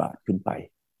6-7 บาทขึ้นไป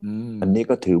อันนี้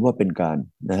ก็ถือว่าเป็นการ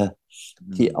นะ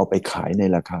ที่เอาไปขายใน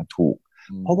ราคาถูก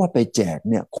เพราะว่าไปแจก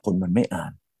เนี่ยคนมันไม่อ่า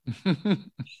น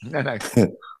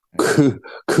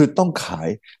คือต้องขาย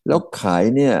แล้วขาย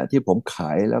เนี่ยที่ผมข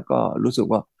ายแล้วก็รู้สึก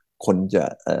ว่าคนจะ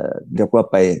เรียกว่า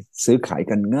ไปซื้อขาย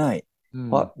กันง่ายเ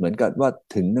พราะเหมือนกับว่า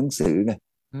ถึงหนังสือไง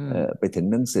ไปถึง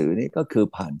หนังสือนี่ก็คือ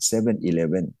ผ่าน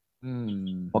7-Eleven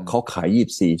เพราะเขาขาย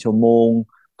24 ชั่วโมง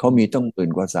เขามีต้อง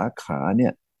10,000 กว่าสาขาเนี่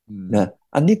ยนะ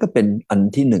อันนี้ก็เป็นอัน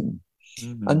ที่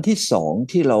1อันที่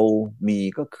2ที่เรามี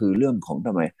ก็คือเรื่องของท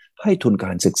ำไมให้ทุนก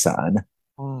ารศึกษานะ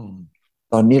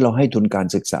ตอนนี้เราให้ทุนการ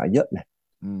ศึกษาเยอะเลย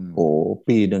โอ้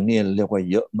ปีหนึ่งเนี่ยเรียกว่า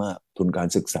เยอะมากทุนการ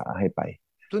ศึกษาให้ไป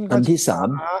อันที่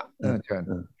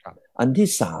3อันที่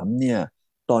3เนี่ย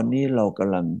ตอนนี้เราก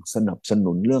ำลังสนับส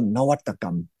นุนเรื่องนวัตกร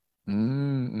รม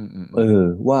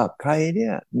ว่าใครเนี่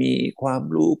ยมีความ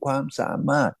รู้ความสา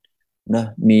มารถนะ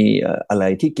มีอะไร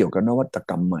ที่เกี่ยวกับนวัต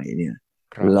กรรมใหม่เนี่ย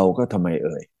เราก็ทำไม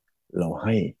เราใ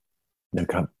ห้นะ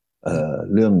ครับ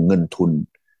เรื่องเงินทุน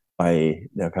ไป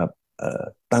นะครับ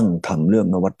ตั้งทำเรื่อง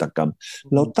นวัตกรรม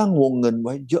เราตั้งวงเงินไ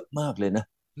ว้เยอะมากเลยนะ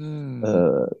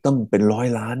ต้องเป็น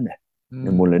100 ล้านเนี่ยใน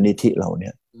มูลนิธิเราเนี่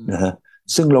ยนะฮะ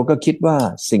ซึ่งเราก็คิดว่า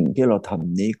สิ่งที่เราท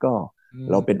ำนี้ก็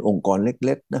เราเป็นองค์กรเ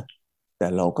ล็กๆนะแต่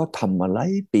เราก็ทำมาหลา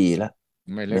ยปีแล้ว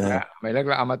ไม่เล็กแ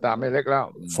ล้วอมตะไม่เล็กแล้ว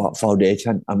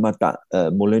Foundation อมตะ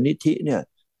มูลนิธิเนี่ย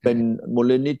เป็นมู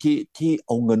ลนิธิที่เอ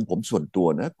าเงินผมส่วนตัว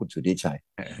นะคุณสุทธิชัย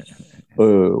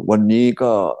วันนี้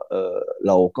ก็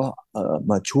เราก็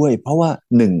มาช่วยเพราะว่า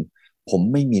ผม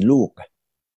ไม่มีลูก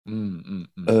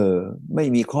ไม่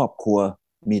มีครอบครัว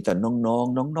มีแต่น้อ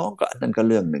งก็อันนั้นก็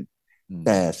เรื่องหนึ่งแ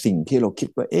ต่สิ่งที่เราคิด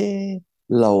ว่า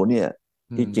เราเนี่ย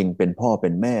ที่จริงเป็นพ่อเป็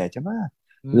นแม่ใช่ไหม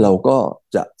เราก็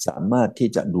จะสามารถที่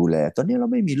จะดูแลตอนนี้เรา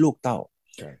ไม่มีลูกเต้า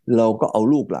เราก็เอา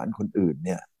ลูกหลานคนอื่นเ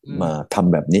นี่ยมาท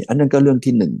ำแบบนี้อันนั้นก็เรื่อง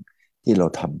ที่หนึ่งที่เรา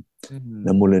ทำน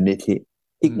ะมูลนิธิ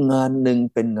อีกงานหนึ่ง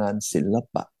เป็นงานศิล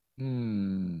ปะ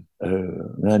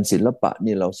งานศิลปะ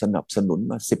นี่เราสนับสนุน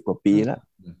มา10 กว่าปีแล้ว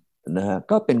นะฮะ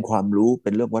ก็เป็นความรู้เป็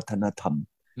นเรื่องวัฒนธรรม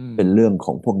เป็นเรื่องข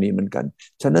องพวกนี้เหมือนกัน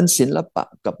ฉะนั้นศิลปะ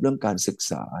กับเรื่องการศึก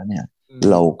ษาเนี่ย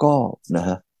เราก็นะฮ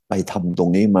ะไปทำตร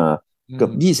งนี้มาเกือ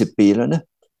บ20 ปีแล้วน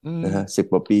ะฮะ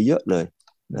10 กว่าปีเยอะเลย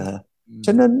นะฮะฉ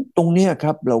ะนั้นตรงนี้ค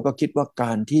รับเราก็คิดว่าก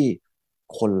ารที่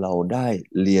คนเราได้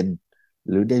เรียน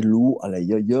หรือได้รู้อะไร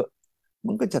เยอะๆ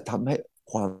มันก็จะทำให้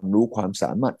ความรู้ความส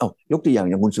ามารถยกตัวอย่าง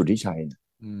คุณสุทธิชัย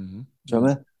ใช่ไหม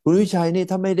คุณสุทธิชัยนี่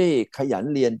ถ้าไม่ได้ขยัน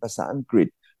เรียนภาษาอังกฤษ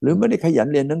หรือไม่ได้ขยัน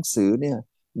เรียนหนังสือเนี่ย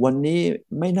วันนี้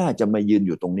ไม่น่าจะมายืนอ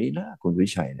ยู่ตรงนี้นะคุณสุทธิ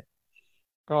ชัยเนี่ย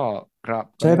ก็ครับ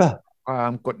ใช่ป่ะควา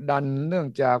มกดดันเนื่อง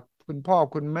จากคุณพ่อ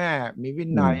คุณแม่มีวิ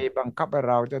นัยบังคับให้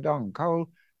เราจะต้องเขา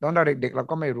ตอนเราเด็กๆเรา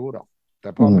ก็ไม่รู้หรอกแต่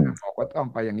พ่อแม่บอกว่าต้อง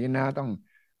ไปอย่างนี้นะต้อง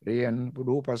เรียน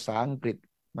รู้ภาษาอังกฤษ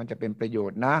มันจะเป็นประโย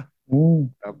ชน์นะ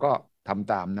แล้วก็ท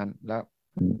ำตามนั้นแล้ว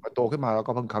พอโตขึ้นมาเรา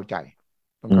ก็เพิ่งเข้าใจ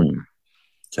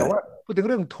แต่ว่าพูดถึง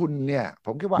เรื่องทุนเนี่ยผ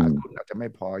มคิดว่าทุนอาจจะไม่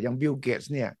พออย่างบิลเกต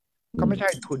ส์เนี่ยก็ไม่ใช่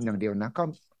ทุนอย่างเดียวนะ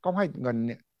ก็ให้เงินเ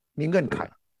นี่ยมีเงื่อนไข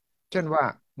เช่นว่า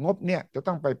งบเนี่ยจะ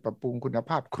ต้องไปปรับปรุงคุณภ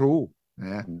าพครูน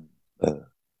ะ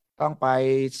ต้องไป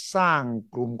สร้าง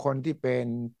กลุ่มคนที่เป็น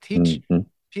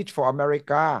Teach for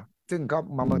America ซึ่งก็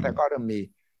มาเมืองไทยก็เริ่มมี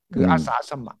คืออาสา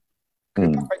สมัครคือ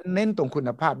ต้องไปเน้นตรงคุณ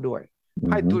ภาพด้วย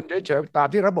ให้ทุนเฉยๆตาม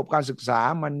ที่ระบบการศึกษา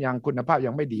มันยังคุณภาพ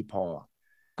ยังไม่ดีพอ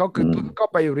ก็คือทุนก็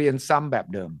ไปเรียนซ้ำแบบ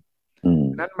เดิม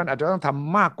นั้นมันอาจจะต้องท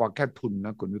ำมากกว่าแค่ทุนน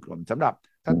ะคุณวิกรมสำหรับ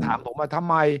ถ้าถามผมว่าทำ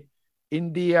ไมอิน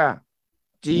เดีย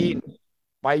จีน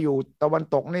ไปอยู่ตะวัน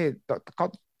ตกนี่เขา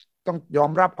ต้องยอ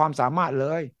มรับความสามารถเล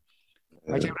ย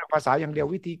ไม่ใช่เรื่องภาษาอย่างเดียว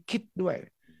วิธีคิดด้วย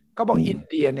ก็บอกอิน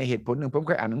เดียในเหตุผลหนึ่งผมเ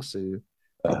คยอ่านหนังสือ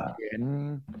เขาเขียน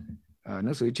ห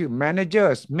นังสือชื่อ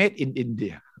Managers Made in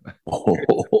India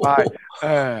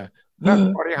นัก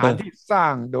บริหารที่สร้า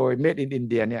งโดย Made in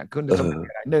India เนี่ยคือ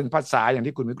หนึ่งภาษาอย่าง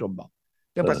ที่คุณวิกรมบอก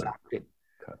เรื่องภาษาอังกฤษ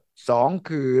สอง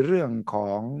คือเรื่องข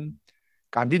อง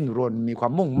การดิ้นรนมีควา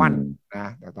มมุ่งมั่นนะ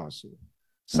ต่อสู้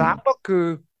สามก็คือ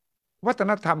วัฒ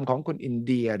นธรรมของคนอินเ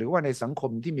ดียหรือว่าในสังค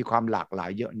มที่มีความหลากหลา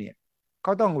ยเยอะเนี่ยเข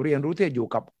าต้องเรียนรู้ที่จะอยู่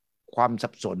กับความสั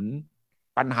บสน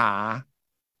ปัญหา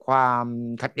ความ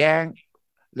ขัดแย้ง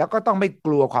แล้วก็ต้องไม่ก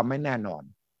ลัวความไม่แน่นอน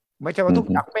ไม่ใช่ว่าทุก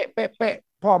อย่างเป๊ะเป๊ะเป๊ะ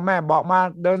พ่อแม่บอกมา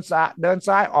เดิน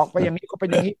ซ้ายออกไปอย่างนี้ก็เป็น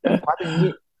อย่างนี้เดินขวาเป็นอย่าง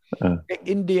นี้เด็ก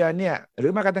อินเดียเนี่ยหรื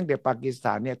อแม้กระทั่งเด็กปากีสถ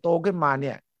านเนี่ยโตขึ้นมาเ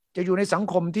นี่ยจะอยู่ในสัง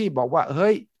คมที่บอกว่าเ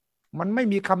ฮ้ยมันไม่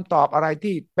มีคำตอบอะไร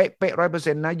ที่เป๊ะเป๊ะ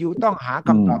100%นะยูต้องหาค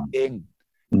ำตอบเอง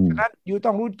ฉะนั้นยูต้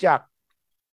องรู้จัก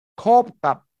คบ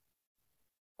กับ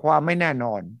ความไม่แน่น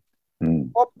อน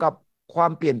คบกับควา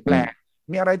มเปลี่ยนแปลง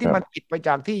มีอะไรที่มันผิดไปจ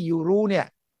ากที่ยูรู้เนี่ย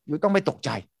ยูต้องไม่ตกใจ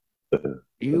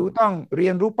ยูต้องเรี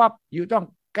ยนรู้ปั๊บยูต้อง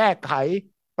แก้ไข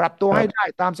ปรับตัวให้ได้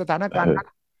ตามสถานการณ์นั้น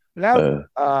แล้ว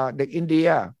เด็กอินเดีย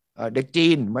เด็กจี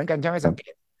นเหมือนกันใช่ไหมสังเก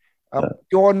ต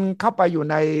โยนเข้าไปอยู่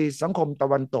ในสังคมตะ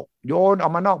วันตกโยนออ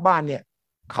กมานอกบ้านเนี่ย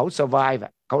เขา survive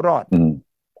เขารอด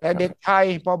แต่เด็กไทย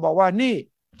พอบอกว่านี่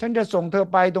ฉันจะส่งเธอ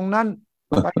ไปตรงนั้น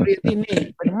ไปเรียนที่นี่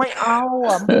ไม่เอา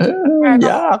แม่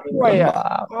ต้องไปด้วย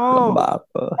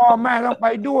พ่อแม่ต้องไป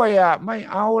ด้วยไม่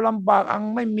เอาลำบาก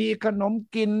ไม่มีขนม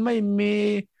กินไม่มี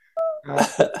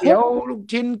เดี๋ยวลูก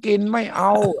ชิ้นกินไม่เอ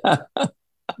า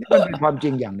นี่มันเป็นความจริ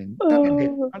งอย่างหนึ่งถ้าเด็ก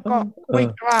มันก็ไม่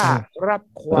กล้ารับ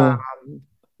ความ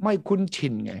ไม่คุ้นชิ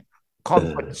นไงคอม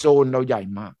ฟอร์ตโซนเราใหญ่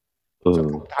มาก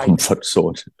คอมฟอร์ตโซ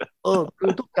นคื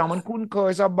อทุกอย่างมันคุ้นเค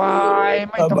ยสบาย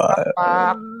ไม่ต้องลำบา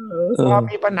กพอ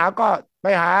มีปัญหาก็ไป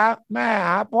หาแม่ห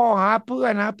าพ่อหาเพื่อ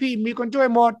นหาพี่มีคนช่วย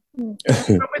หมด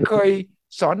เราไม่เคย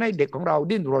สอนให้เด็กของเรา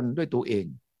ดิ้นรนด้วยตัวเอง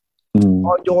พ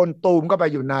อโยนตูมก็ไป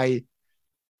อยู่ใน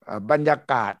บรรยา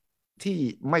กาศที่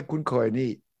ไม่คุ้นเคยนี่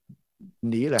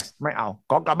หนีเลยไม่เอา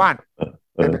ขอกลับบ้าน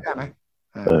เป็นไปได้ไหม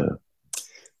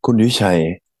คุณวิชัย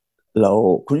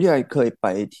คุณวิชัยเคยไป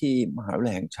ที่มหาวิทยา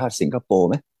ลัยแห่งชาติสิงคโปร์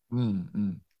ไหม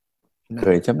เค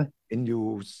ยใช่ไหม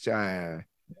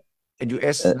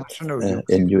NUS National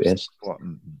NUS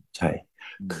ใช่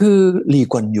คือลี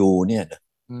กวนยูเนี่ยนะ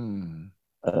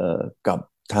กับ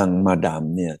ทางมาดาม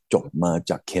เนี่ยจบมา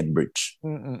จากเคมบริดจ์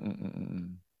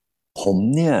ผม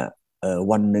เนี่ย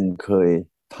วันหนึ่งเคย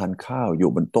ทานข้าวอยู่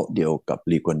บนโต๊ะเดียวกับ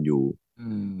ลีกวนยู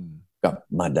กับ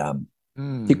มาดาม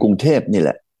ที่กรุงเทพนี่แ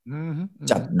หละ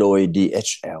จัดโดย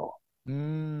DHL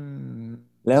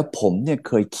แล้วผมเนี่ยเ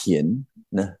คยเขียน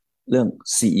นะเรื่อง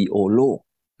CEO โลก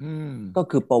ก็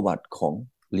คือประวัติของ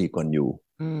ลีกวนยู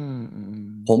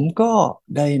ผมก็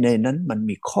ได้ในนั้นมัน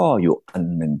มีข้ออยู่อัน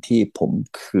หนึ่งที่ผม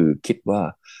คือคิดว่า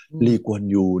ลีกวน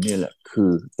ยูเนี่ยแหละคื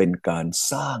อเป็นการ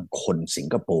สร้างคนสิง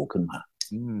คโปร์ขึ้นมา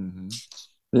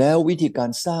แล้ววิธีการ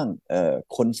สร้าง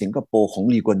คนสิงคโปร์ของ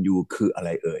ลีกวนยูคืออะไร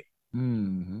เอ่ย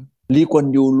ลีกวน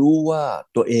ยูรู้ว่า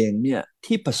ตัวเองเนี่ย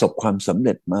ที่ประสบความสำเ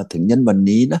ร็จมาถึงยันวัน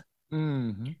นี้นะ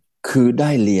คือไ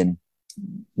ด้เรียน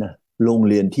นะโรง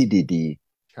เรียนที่ดี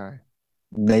ๆใช่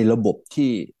ในระบบ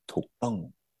ที่ถูกต้อง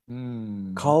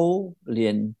เขาเรี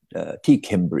ยนที่เค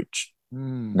มบริดจ์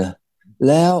นะ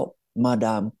แล้วมาด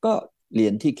ามก็เรีย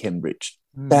นที่เคมบริดจ์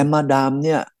แต่มาดามเ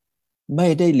นี่ยไม่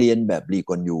ได้เรียนแบบลีก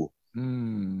วนยู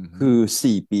คือ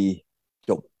4 ปี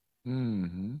จบ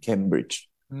เคมบริดจ์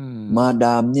มาด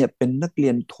ามเนี่ยเป็นนักเรี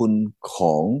ยนทุนข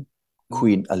องค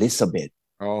วีนอลิซาเบธ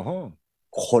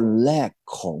คนแรก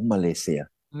ของมาเลเซีย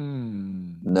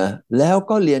นะแล้ว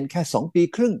ก็เรียนแค่2 ปี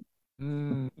ครึ่ง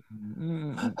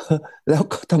แล้ว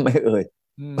ก็ทำไมเอ่ย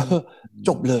จ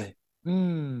บเลย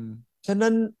ฉะ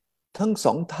นั้นทั้ง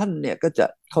2 ท่านเนี่ยก็จะ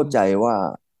เข้าใจว่า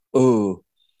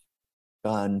ก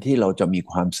ารที่เราจะมี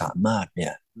ความสามารถเนี่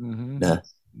ยนะ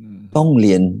ต้องเ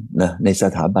รียนนะในส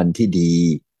ถาบันที่ดี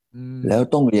แล้ว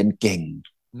ต้องเรียนเก่ง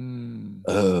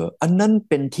อันนั้น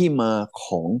เป็นที่มาข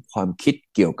องความคิด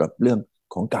เกี่ยวกับเรื่อง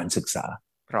ของการศึกษา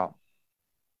ครับ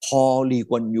พอลี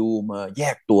กวนยูมาแย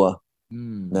กตัว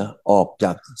นะออกจ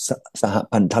ากสห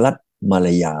พันธรัฐมาล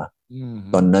ายา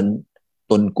ตอนนั้น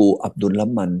ตนกูอับดุลละ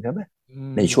มันใช่ไหม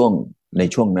ในช่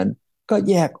วงนั้นก็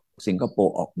แยกสิงคโป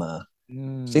ร์ออกมา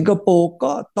สิงคโปร์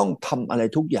ก็ต้องทำอะไร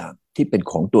ทุกอย่างที่เป็น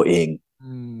ของตัวเอง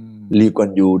ลีกว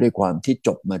นยูด้วยความที่จ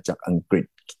บมาจากอังกฤษ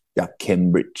จากเคม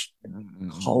บริดจ์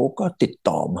เขาก็ติด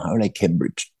ต่อมหาวิทยาลัยเคมบริ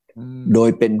ดจ์โดย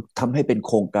เป็นทำให้เป็นโ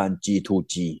ครงการ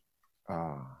G2G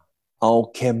เอา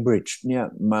เคมบริดจ์เนี่ย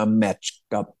มาแมทช์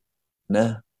กับนะ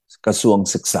กระทรวง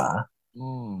ศึกษา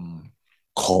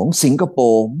ของสิงคโป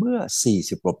ร์เมื่อ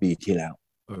40 กว่าปีที่แล้ว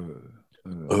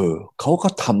เขาก็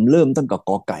เริ่มตั้งแต่ก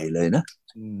อไก่เลยนะ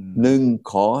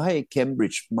1ขอให้เคมบริ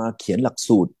ดจ์มาเขียนหลัก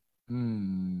สูตร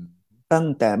ตั้ง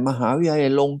แต่มหาวิทยาลั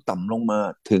ยลงต่ำลงมา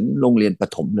ถึงโรงเรียนปร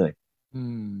ะถมเลย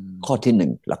ข้อที่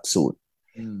1หลักสูตร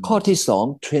ข้อที่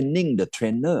2 training the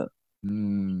trainer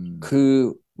คือ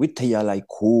วิทยาลัย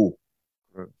ครู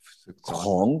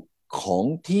ของ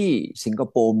ที่สิงค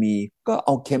โปร์มีก็เอ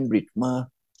าเคมบริดจ์มา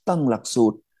ตั้งหลักสู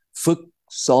ตรฝึก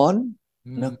สอน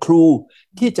นะครู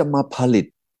ที่จะมาผลิต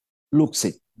ลูกศิ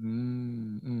ษย์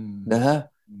นะฮะ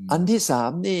อันที่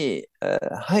3นี่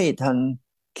ให้ทาง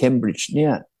เคมบริดจ์เนี่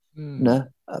ยนะ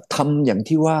ทำอย่าง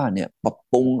ที่ว่าเนี่ยปรับ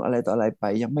ปรุงอะไรต่ออะไรไป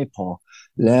ยังไม่พอ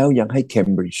แล้วยังให้เคม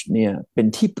บริดจ์เนี่ยเป็น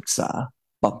ที่ปรึกษา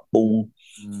ปรับปรุง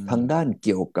ทางด้านเ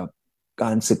กี่ยวกับก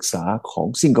ารศึกษาของ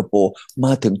สิงคโปร์ม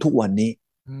าถึงทุกวันนี้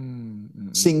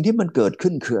สิ่งที่มันเกิด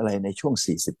ขึ้นคืออะไรในช่วง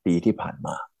40 ปีที่ผ่านม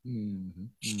า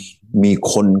มี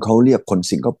คนเขาเรียกคน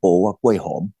สิงคโปร์ว่ากล้วยห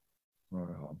อม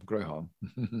กล้วยหอม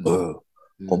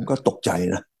ผมก็ตกใจ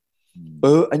นะ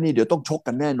อันนี้เดี๋ยวต้องชก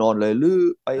กันแน่นอนเลยหรือ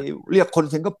ไปเรียกคน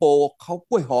สิงคโปร์เขา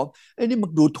กล้วยหอมไอ้นี่มึ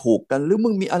งดูถูกกันหรือมึ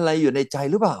งมีอะไรอยู่ในใจ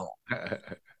หรือเปล่า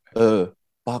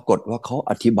ปรากฏว่าเขา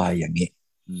อธิบายอย่างนี้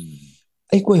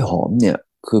ไอ้กล้วยหอมเนี่ย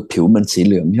คือผิวมันสีเ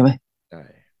หลืองใช่ไหมใช่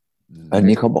อัน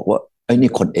นี้เขาบอกว่าไอ้นี่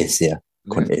คนเอเชีย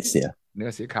เนื้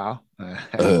อสีขาว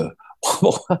เขาบ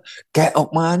อกว่าแกะออก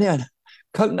มาเนี่ย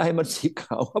ข้างในมันสีข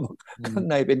าวเขาบอกข้าง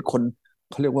ในเป็นคน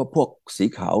เขาเรียกว่าพวกสี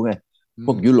ขาวไงพ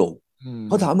วกยุโรปเ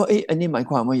ขาถามว่าอันนี้หมาย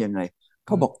ความว่ายังไงเข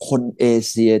าบอกคนเอ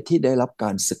เชียที่ได้รับกา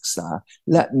รศึกษา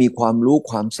และมีความรู้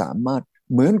ความสามารถ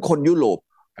เหมือนคนยุโรป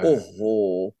โอ้โห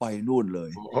ไปนู่นเล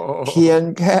ยเพียง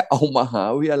แค่เอามหา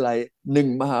วิทยาลัย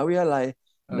1 มหาวิทยาลัย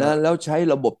นะแล้วใช้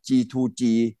ระบบ G2G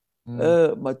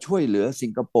มาช่วยเหลือสิ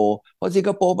งคโปร์เพราะสิงค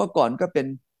โปร์เมื่อก่อนก็เป็น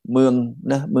เมือง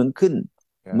นะเมืองขึ้น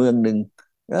เมืองหนึ่ง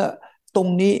แล้วตรง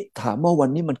นี้ถามว่าวัน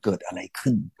นี้มันเกิดอะไร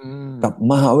ขึ้นกับ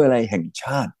มหาวิทยาลัยแห่งช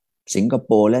าติสิงคโป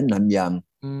ร์และนันยาง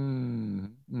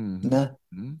นะ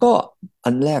ก็อั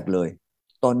นแรกเลย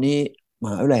ตอนนี้ม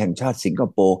หาวิทยาลัยแห่งชาติสิงค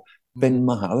โปร์เป็น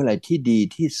มหาวิทยาลัยที่ดี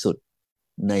ที่สุด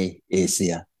ในเอเชี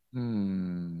ย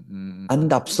อัน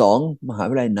ดับ2มหา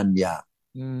วิทยาลัยนันยาง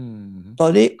ตอ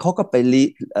นนี้เขาก็ไป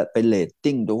เรต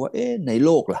ติ้งดูว่าในโล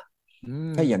กล่ะ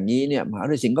ถ้าอย่างนี้เนี่ยมหาวิท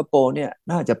ยาลัยสิงคโปร์เนี่ย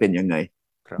น่าจะเป็นยังไง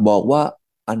บอกว่า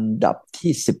อันดับ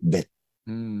ที่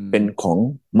11เป็นของ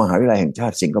มหาวิทยาลัยแห่งชา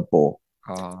ติสิงคโปร์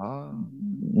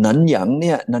นันยางเ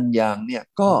นี่ย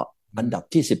ก็อันดับ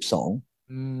ที่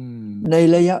12ใน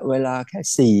ระยะเวลาแ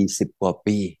ค่40 กว่า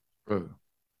ปี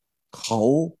เขา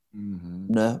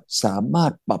นะสามาร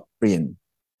ถปรับเปลี่ยน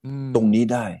ตรงนี้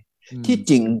ได้ที่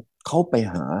จริงเขาไป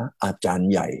หาอาจารย์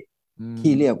ใหญ่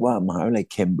ที่เรียกว่ามหาวิทยาลัย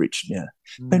เคมบริดจ์เนี่ย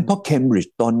เป็นเพราะเคมบริด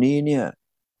จ์ตอนนี้เนี่ย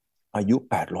อายุ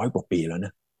800 กว่าปีแล้วน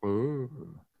ะ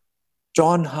จ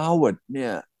อห์นฮาวเวิร์ดเนี่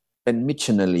ยเป็นมิช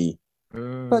ชันนารี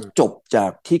ก็จบจา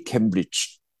กที่เคมบริดจ์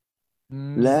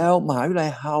แล้วมหาวิทยาลัย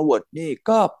ฮาร์วาร์ดนี่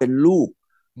ก็เป็นลูก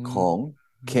ของ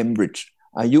เคมบริดจ์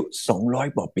อายุ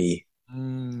200กว่าปี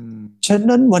ฉะ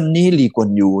นั้นวันนี้ลีกวน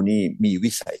ยูนี่มี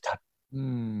วิสัยทัศน์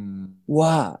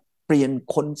ว่าเปลี่ยน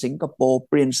คนสิงคโปร์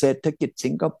เปลี่ยนเศรษฐกิจ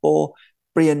สิงคโปร์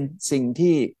เปลี่ยนสิ่ง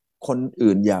ที่คน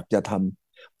อื่นอยากจะท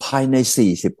ำภายใน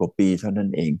40กว่าปีเท่านั้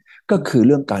นเองก็คือเ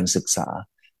รื่องการศึกษา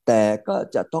แต่ก็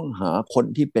จะต้องหาคน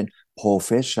ที่เป็น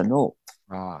professional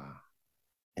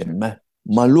เห็นไหม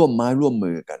มาร่วมไม้ร่วม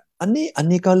มือกันอัน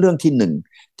นี้ก็เรื่องที่หนึ่ง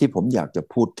ที่ผมอยากจะ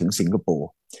พูดถึงสิงคโปร์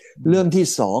เรื่องที่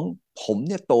สองผมเ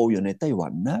นี่ยโตอยู่ในไต้หวั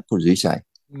นนะคุณสุริชัย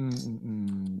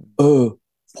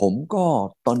ผมก็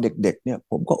ตอนเด็กๆเนี่ย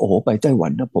ผมก็โอ้โหไปไต้หวั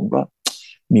นนะผมก็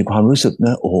มีความรู้สึกน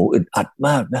ะโอ้โหอึดอัดม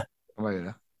ากนะทำไม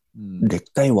นะเด็ก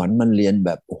ไต้หวันมันเรียนแบ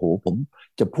บโอ้โหผม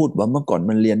จะพูดว่าเมื่อก่อน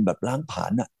มันเรียนแบบล้างผลา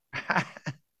ญอ่ะ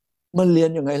มันเรียน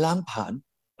ยังไงล้างผลาญ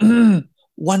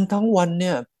วันทั้งวันเ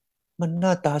นี่ยมันหน้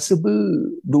าตาซื่อบื้อ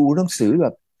ดูหนังสือแบ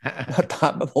บหน้าตา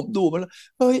แบบผมดูมาแล้ว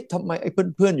เฮ้ยทำไมไอ้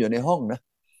เพื่อนๆอยู่ในห้องนะ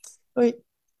เฮ้ย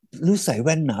หรือใส่แ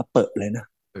ว่นหนาเปิดเลยนะ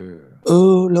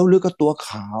แล้วหรือก็ตัวข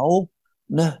าว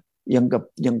นะอย่าง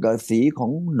กับสีขอ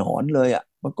งหนอนเลยอ่ะ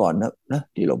เมื่อก่อนนะ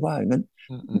ที่เราว่าอย่างนั้น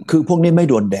คือพวกนี้ไม่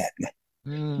โดนแดดไง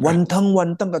วันทั้งวัน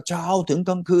ตั้งแต่เช้าถึง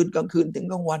กลางคืนถึง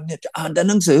กลางวันเนี่ยจะอ่านแต่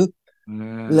หนังสือ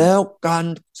แล้วการ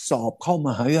สอบเข้าม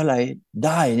หาวิทยาลัยไ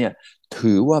ด้เนี่ย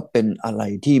ถือว่าเป็นอะไร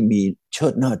ที่มีเชิ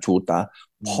ดหน้าชูตา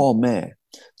พ่อแม่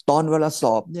ตอนเวลาส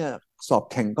อบเนี่ยสอบ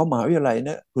แข่งเข้ามหาวิทยาลัยเ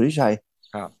นี่ยคุณทิชัย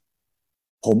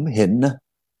ผมเห็นนะ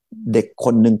เด็กค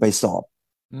นหนึ่งไปสอบ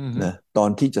นะตอน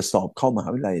ที่จะสอบเข้ามหา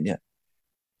วิทยาลัยเนี่ย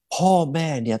พ่อแม่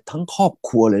เนี่ยทั้งครอบค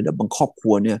รัวเลยนะบางครอบค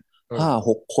รัวเนี่ย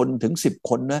5-6 คนถึง10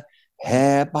 คนนะแห่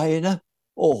ไปนะ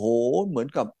โอ้โหเหมือน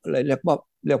กับอะไรเรียก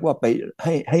ว่าไป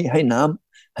ให้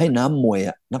น้ำมวย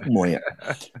อ่ะนักมวยอ่ะ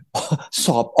ส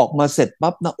อบออกมาเสร็จ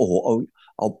ปั๊บนะโอ้โหเ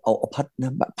อาพัดน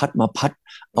ะพัดมาพัด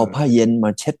เอาผ้าเย็นมา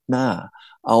เช็ดหน้า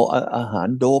เอาอาหาร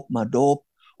โดบมาโดบ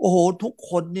โอ้โหทุก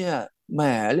คนเนี่ยแหม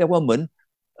เรียกว่าเหมือน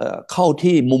เข้า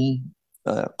ที่มุม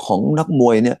ของนักม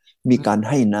วยเนี่ยมีการ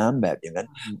ให้น้ำแบบอย่างนั้น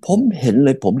ผมเห็นเล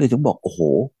ยผมเลยถึงบอกโอ้โห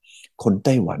คนไ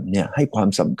ต้หวันเนี่ยให้ความ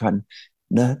สำคัญ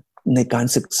นะในการ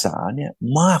ศึกษาเนี่ย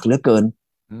มากเหลือเกิน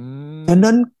ฉะ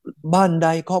นั้นบ้านใด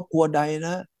ครอบครัวใดน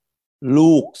ะ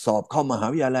ลูกสอบเข้ามหา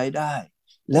วิทยาลัยได้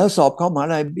แล้วสอบเข้ามหาวิ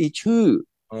ทยาลัยมีชื่อ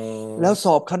แล้วส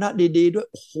อบคณะดีๆด้วย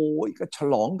โอ้โหก็ฉ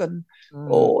ลองกัน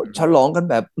โอ้ฉลองกัน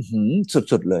แบบ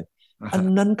สุดๆเลยอัน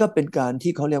นั้นก็เป็นการ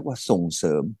ที่เขาเรียกว่าส่งเส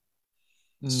ริม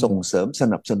ส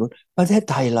นับสนุนประเทศ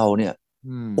ไทยเราเนี่ย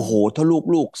โอ้โหถ้า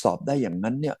ลูกสอบได้อย่าง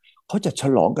นั้นเนี่ยเขาจะฉ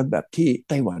ลองกันแบบที่ไ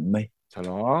ต้หวันไหมฉ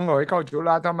ลองโอ้ยเข้าจุฬ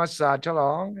าธรรมศาสตร์ฉล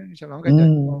องกันอ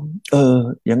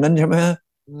ย่างนั้นใช่ไหมฮะ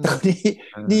ตอนนี้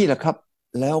นี่แหละครับ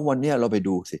แล้ววันนี้เราไป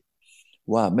ดูสิ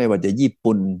ว่าไม่ว่าจะญี่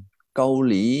ปุ่นเกา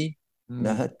หลีน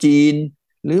ะฮะจีน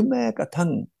หรือแม้กระทั่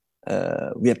ง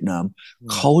เวียดนาม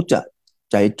เขาจะ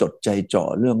ใจจดใจจ่อ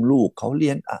เรื่องลูกเขาเรี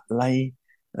ยนอะไร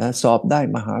สอบได้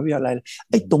มหาวิทยาลัย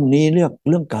ไอ้ตรงนี้เ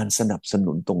รื่องการสนับส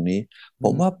นุนตรงนี้ผ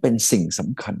มว่าเป็นสิ่งส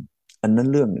ำคัญอันนั้น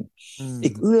เรื่องหนึ่งอี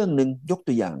กเรื่องหนึ่งยก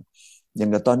ตัวอย่าง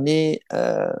กับตอนนี้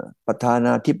ประธาน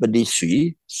าธิบดี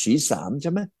สีสามใ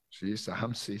ช่ไหมสี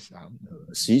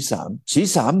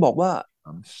สามบอกว่า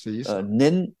เ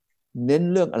น้น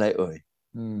เรื่องอะไรเอ่ย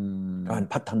การ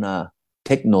พัฒนาเ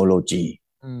ทคโนโลยี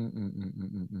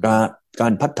กา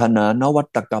รพัฒนานวั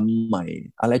ตกรรมใหม่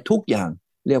อะไรทุกอย่าง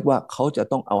เรียกว่าเขาจะ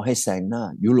ต้องเอาให้แซงหน้า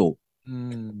ยุโรป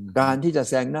การที่จะ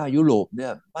แซงหน้ายุโรปเนี่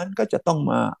ยมันก็จะต้อง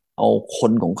มาเอาค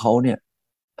นของเขาเนี่ย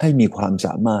ให้มีความส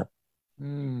ามารถ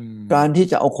การที่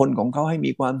จะเอาคนของเขาให้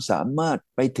มีความสามารถ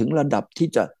ไปถึงระดับที่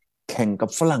จะแข่งกับ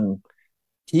ฝรั่ง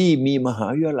ที่มีมหา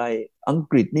วิทยาลัยอัง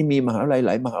กฤษนี่มีมหาวิทยาลัยห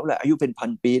ลายมหาวิทยาลัยอายุเป็นพัน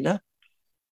ปีนะ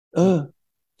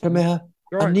ใช่ไหมฮะ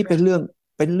อันนี้เป็นเ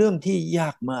รื่องที่ยา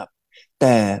กมากแ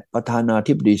ต่ประธานา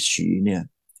ธิบดีฉีเนี่ย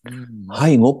ให้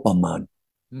งบประมาณ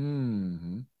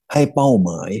ให้เป้าห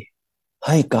มายใ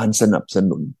ห้การสนับส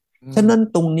นุนฉะนั้น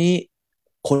ตรงนี้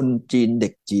คนจีนเด็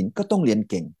กจีนก็ต้องเรียน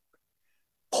เก่ง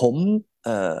ผม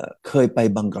เคยไป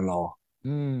บังกะลอ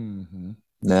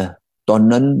นะตอน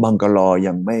นั้นบังกะลอ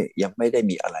ยังไม่ได้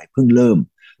มีอะไรเพิ่งเริ่ม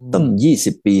ตั้ง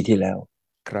20 ปีที่แล้ว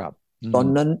ครับตอน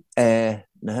นั้นแอร์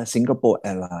นะฮะสิงคโปร์แอ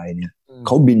ร์ไลน์เนี่ยเข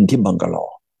าบินที่บังกะลอ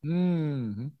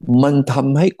มันท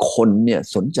ำให้คนเนี่ย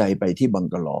สนใจไปที่บัง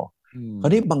กะลอคราว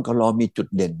นี้บังกะลอมีจุด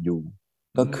เด่นอยู่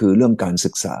ก็คือเรื่องการศึ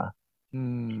กษา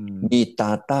มี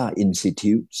Tata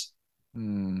Institute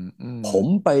ผม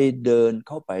ไปเดินเ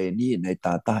ข้าไปนี่ใน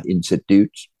Tata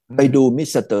Institute ไปดูมิ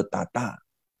สเตอร์ตาต้า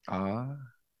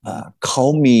เขา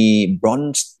มีบรอน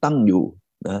ซ์ตั้งอยู่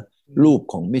นะรูป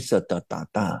ของมิสเตอร์ตา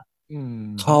ต้า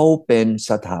เขาเป็น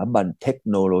สถาบันเทค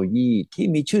โนโลยีที่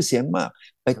มีชื่อเสียงมาก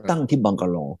ไปตั้งที่บังกะ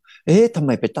โลทำไ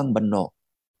มไปตั้งบ้านนอก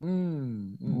อืม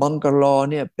บังกาลอ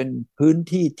เนี่ยเป็นพื้น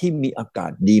ที่ที่มีอากา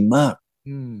ศดีมาก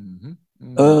อืมอื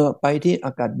มไปที่อ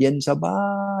ากาศเย็นสบา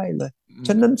ยเลยอืมฉ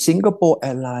ะนั้นสิงคโปร์แอ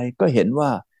ร์ไลน์ก็เห็นว่า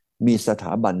มีสถ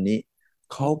าบันนี้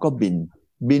เขาก็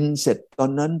บินเสร็จตอ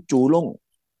นนั้นจูล่ง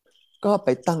ก็ไป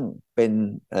ตั้งเป็น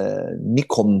นิ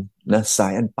คมนะไซ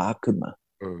แอนพาร์คขึ้นมา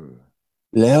เออ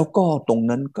แล้วก็ตรง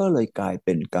นั้นก็เลยกลายเ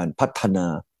ป็นการพัฒนา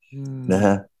อืนะฮ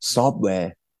ะมซอฟต์แว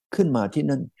ร์ขึ้นมาที่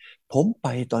นั่นผมไป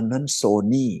ตอนนั้นโซ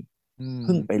นี่อืเ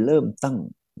พิ่งไปมเริ่มตั้ง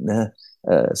นะฮะ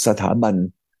สถาบัน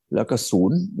แล้วก็ศู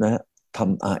นย์นะฮะท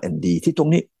ำ R&D ที่ตรง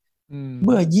นี้อืมเ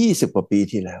มื่อ20กว่าปี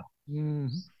ที่แล้วอืม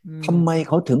อืมทำไมเ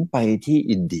ขาถึงไปที่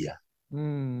อินเดียอื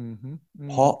มอืม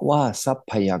เพราะว่าทรั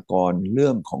พยากรเรื่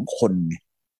องของคนไง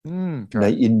อืมใช่ใน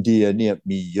อินเดียเนี่ย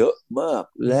มีเยอะมาก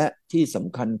และที่ส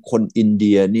ำคัญคนอินเ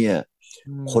ดียเนี่ยอื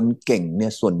มคนเก่งเนี่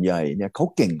ยส่วนใหญ่เนี่ยเขา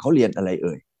เก่งเขาเรียนอะไรเ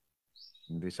อ่ย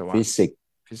วิศวะฟิสิกส์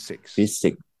ฟิสิกส์ฟิสิ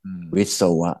กส์อืมวิศ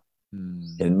วะอืม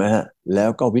เห็นไหมฮะแล้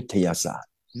วก็วิทยาศาสต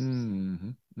ร์ อืม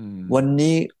อืมวัน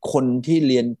นี้คนที่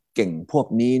เรียนเก่งพวก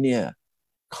นี้เนี่ย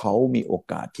เขามีโอ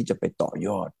กาสที่จะไปต่อย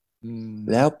อดอื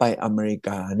แล้วมไปอเมริก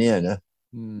าเนี่ยนะ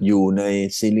อืมอยู่ใน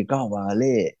ซิลิคอนวาเล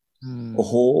ย์อืมโอ้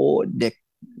โหเด็ก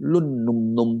รุ่นห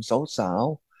นุ่มๆสาว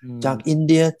อืๆจากอิมนเ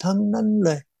ดียทั้งนั้นเล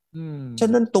ยอืมฉะ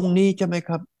นั้นตรงนี้ใช่ไหมค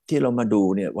รับที่เรามาดู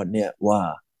เนี่ยวันเนี้ยว่า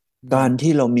อืมการ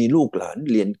ที่เรามีลูกหลาน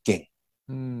เรียนเก่ง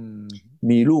อืม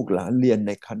มีลูกหลานเรียนใ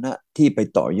นคณะที่ไป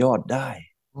ต่อยอดได้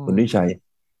อืคุณวิชัย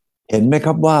มเห็นไหมค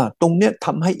รับว่าตรงเนี้ยท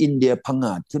ำให้อินเดียผง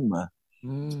าดขึ้นมาอื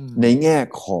มในแง่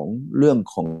ของเรื่อง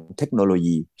ของเทคโนโล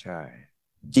ยีใช่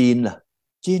จีนล่ะ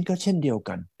จีนก็เช่นเดียว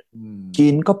กันอืมจี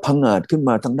นก็ผงาดขึ้นม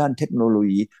าทางด้านเทคโนโล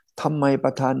ยีทำไมป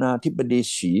ระธานาธิบดี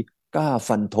ฉีกล้า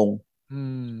ฟันธงอื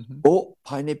มโอ้ภ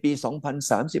ายในปี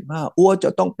2035อัวจะ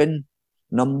ต้องเป็น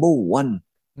number one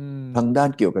อืมทางด้าน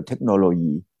เกี่ยวกับเทคโนโล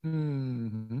ยีอื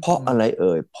มเพราะอืมอะไรเ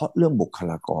อ่ยเพราะเรื่องบุค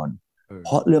ลากรเออเพ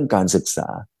ราะเรื่องการศึกษา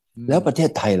อืมแล้วประเทศ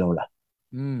ไทยเราล่ะ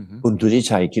อืมคุณสุทธิ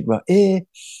ชัยคิดว่าเอ๊ะ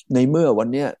ในเมื่อวัน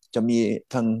เนี้ยจะมี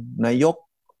ทางนายก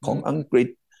ของอังอืมกฤษ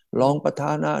รองประธ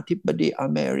านาธิบดีอ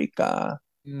เมริกา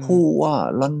อืมผู้ว่า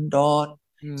ลอนดอน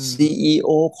อืม CEO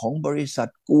ของบริษัท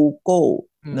Google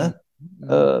อืมนะอื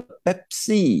มเป๊ป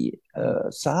ซี่อืม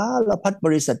สารพัดบ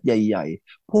ริษัทใหญ่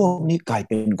ๆพวกนี้กลายเ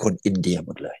ป็นคนอินเดียห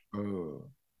มดเลย เออ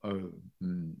เออ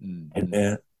อืมอืมอืมเห็นไหมฮ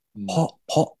ะอืมเพ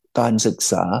ราะการศึก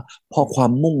ษาเพราะควา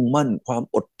มมุ่งมั่นความ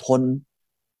อดทน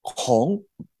ของ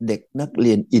เด็กนักเ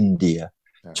รียนอินเดีย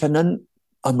ใช่ฉะนั้น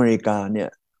อเมริกาเนี่ย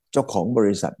เจ้าของบ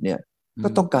ริษัทเนี่ยอืมก็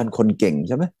ต้องการคนเก่งใ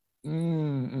ช่ไหมอืม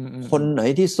อืมอืมคนไหน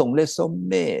ที่ส่งเรซู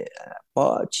เม่พอ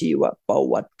ชีวประ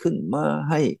วัติขึ้นมา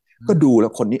ให้อืมก็ดูแล้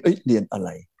วคนนี้เอ้ยเรียนอะไร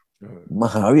เออม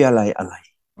หาวิทยาลัยอะไร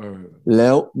เออแล้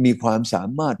วมีความสา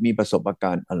มารถมีประสบก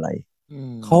ารณ์อะไรอื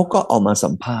มเขาก็เอามา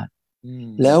สัมภาษณ์ อืม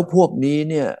แล้วพวกนี้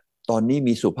เนี่ยตอนนี้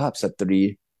มีสุภาพสตรี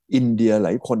อินเดียหล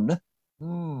ายคนนะอื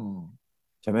ม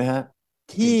ใช่ไหมฮะ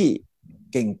เก่งที่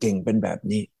เก่งๆเป็นแบบ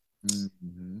นี้อืมอื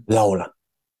มเราล่ะ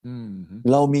อืม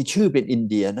เรามีชื่อเป็นอิน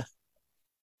เดียนะ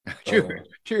เอ ชื่ออ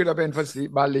ชื่อเราเป็นภาษี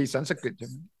บาลีสันสกฤตใช่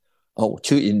ไหมเอา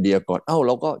ชื่ออินเดียก่อนเอ้าเ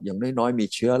ราก็อย่างน้อยๆมี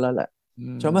เชื้อแล้วแหละอื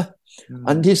มใช่ไหมอืม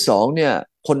อันที่สองเนี่ย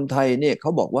คนไทยเนี่ยเข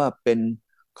าบอกว่าเป็น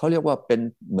เขาเรียกว่าเป็น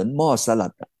เหมือนหม้อสลั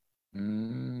ดอะอื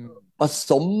ม ผ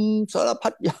สมสารพั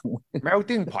ดอย่าง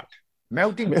melting pot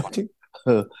melting แมว pot ที่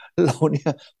เราเนี่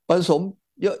ยผสม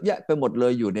เยอะแยะไปหมดเล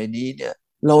ยอยู่ในนี้เนี่ย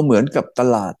เราเหมือนกับต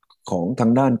ลาดของทา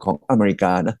งด้านของอเมริก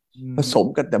านะอืผสมม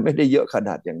กันแต่ไม่ได้เยอะขน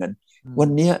าดอย่างนั้นอืมวัน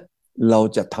เนี้ยเรา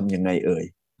จะทำยังไงเอ่ย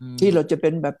อืที่เรามจะเป็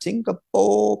นแบบสิงคโป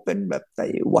ร์เป็นแบบไต้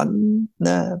หวันน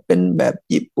ะเป็นแบบ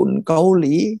ญี่ปุ่นเกาห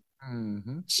ลีอืม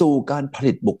สู่การผ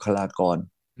ลิตบุคลากร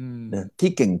อืมนะที่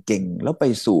เก่งๆแล้วไป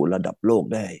สู่ระดับโลก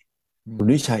ได้อืมคุณ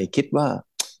วิชัยคิดว่า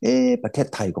ประเทศ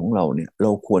ไทยของเราเนี่ยเร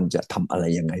าควรจะทำอะไร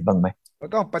ยังไงบ้างไหม เรา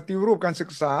ต้องปฏิรูปการศึ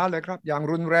กษาเลยครับอย่าง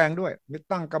รุนแรงด้วยมี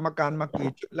ตั้งกรรมการมากี่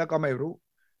ชุดแล้วก็ไม่รู้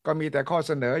ก็มีแต่ข้อเ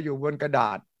สนออยู่บนกระด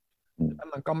าษแล้ว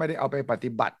มันก็ไม่ได้เอาไปป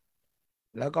ฏิบัติ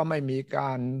แล้วก็ไม่มีก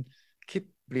ารคิด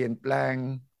เปลี่ยนแปลง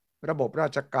ระบบรา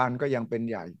ชการก็ยังเป็น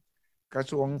ใหญ่กระ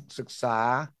ทรวงศึกษา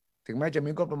ถึงแม้จะมี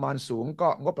งบประมาณสูงก็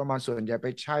งบประมาณส่วนใหญ่ไป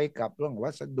ใช้กับเรื่องวั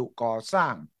สดุก่อสร้า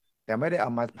งแต่ไม่ได้เอา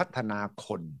มาพัฒนาค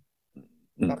น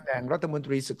อืมตำแหน่งรัฐมนต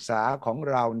รีศึกษาของ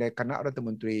เราในคณะรัฐม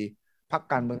นตรีพรรค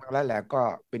การเมืองทั้งหลายแหละก็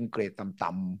เป็นเกรดต่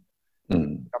ำอืม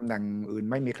ๆตำแหน่งอื่น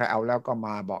ไม่มีใครเอาแล้วก็ม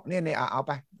าบอกเนี่ยเอาไ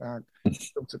ป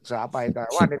ต้องศึกษาไปแต่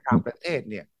ว่าในต่างประเทศ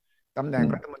เนี่ยตำแหน่งอื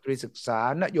มรัฐมนตรีศึกษา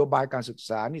นโยบายการศึก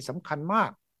ษานี่สำคัญมา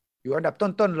กอยู่อันดับ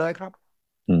ต้นๆเลยครับ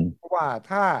อืมเพราะว่า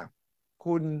ถ้า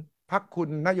คุณพรรคคุณ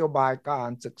นโยบายกา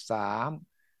รศึกษา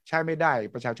ใช้ไม่ได้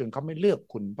ประชาชนเขาไม่เลือก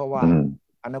คุณเพราะว่าอืม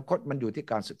อนาคตมันอยู่ที่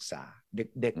การศึกษาเ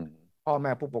ด็กอืมๆพ่อแ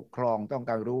ม่ผู้ปกครองต้อง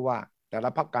การรู้ว่าแต่ละ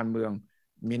พรรคการเมือง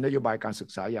มีนโยบายการศึก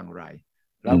ษาอย่างไร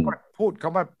เราก็พูดค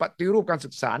ำว่าปฏิรูปการศึ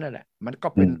กษานั่นแหละมันก็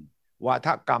เป็นวาท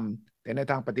กรรมแต่ใน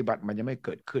ทางปฏิบัติมันยังไม่เ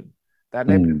กิดขึ้นแต่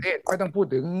ในประเทศไม่ต้องพูด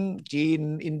ถึงจีน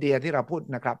อินเดียที่เราพูด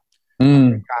นะครับอ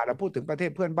เมริกาเราพูดถึงประเท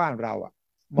ศเพื่อนบ้านเราอ่ะ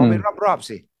มองไปรอบๆ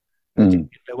สิเราจะ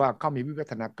เห็นเลยว่าเขามีวิวั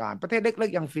ฒนาการประเทศเล็ก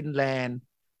ๆอย่างฟินแลนด์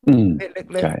ประเทศเ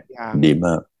ล็กๆอย่างดีม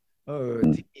าก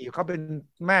ที่เขาเป็น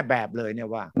แม่แบบเลยเนี่ย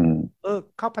ว่า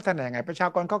เขาพัฒนาไงประชา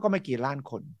กรเขาก็ไม่กี่ล้าน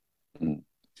คน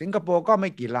สิงคโปร์ก็ไม่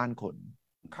กี่ล้านคน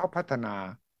เขาพัฒนา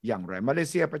อย่างไรมาเล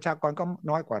เซียประชากรก็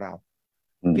น้อยกว่าเรา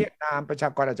เวียดนามประชา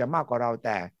กรอาจจะมากกว่าเราแ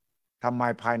ต่ทำไม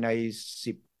ภายใน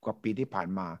10 กว่าปีที่ผ่าน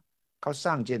มาเขาส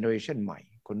ร้างเจเนอเรชันใหม่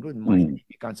คนรุ่นใหม่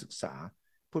มีการศึกษา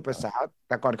พูดภาษาแ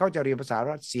ต่ก่อนเขาจะเรียนภาษา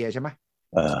รัสเซียใช่ไหม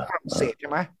ฝรั่งเศสใช่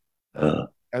ไหม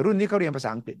แต่รุ่นนี้เขาเรียนภาษ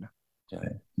าอังกฤษนะ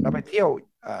เราไปเที่ยว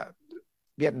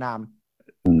เวียดนาม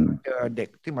เจอเด็ก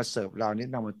ที่มาเสิร์ฟเรานี่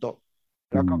นั่งบนโต๊ะ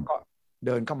แล้วก็เ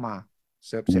ดินเข้ามาเ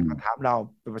สิร์ฟเสร็จมาถามเรา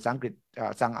เป็นภาษาอังกฤษ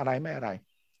สั่งอะไรไม่อะไร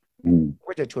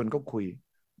ก็จะชวนเขาคุย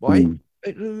บอก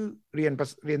เรีย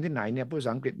นที่ไหนเนี่ยพูดภาษ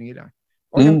าอังกฤษนี้ได้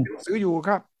ยังเรียนหนังสืออยู่ค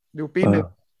รับอยู่ปี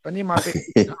 1ตอนนี้มาเป็น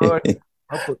เ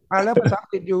ขาฝึกแล้วภาษาอัง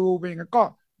กฤษอยู่เป็นยังไง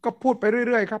ก็พูดไป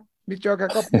เรื่อยๆครับมีเจอกัน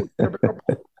ก็พูด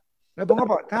แล้วผมก็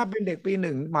บอกถ้าเป็นเด็กปี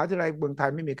 1มหาวิทยาลัยเมืองไทย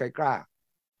ไม่มีใครกล้า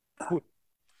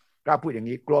พูดอย่าง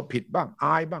นี้กลัวผิดบ้างอ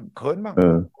ายบ้างเขินบ้าง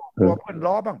กลัวเพื่อน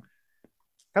ล้อบ้าง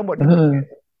ทั้งหมดนี้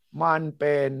มันเ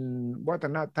ป็นวัฒ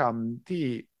นธรรมที่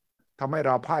ทำให้เ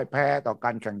ราพ่ายแพ้ต่อก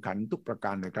ารแข่งขันทุกประก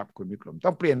ารเลยครับคุณวิกรมต้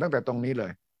องเปลี่ยนตั้งแต่ตรงนี้เล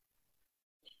ย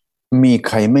มีใ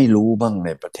ครไม่รู้บ้างใน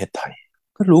ประเทศไทย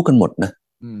ก็รู้กันหมดนะ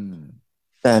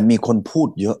แต่มีคนพูด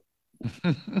เยอะ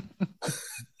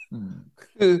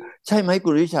คือใช่ไหมคุ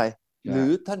ณวิชัยหรือ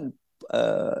ท่าน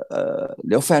เ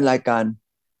ดี๋ยวแฟนรายการ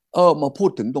มาพูด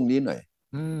ถึงตรงนี้หน่อย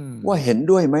ว่าเห็น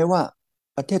ด้วยไหมว่า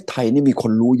ประเทศไทยนี่มีค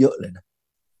นรู้เยอะเลยนะ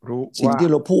สิ่งที่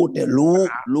เราพูดเนี่ย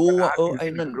รู้ว่าไอ้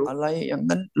นั่นอะไรอย่าง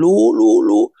นั้นรู้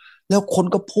แล้วคน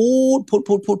ก็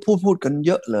พูดกันเ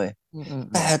ยอะเลย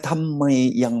แต่ทำไม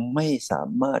ยังไม่สา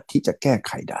มารถที่จะแก้ไ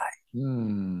ขได้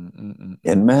เ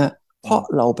ห็นไหมเพราะ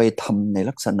เราไปทำใน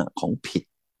ลักษณะของผิด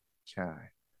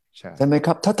ใช่ไหมค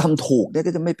รับถ้าทำถูกเนี่ย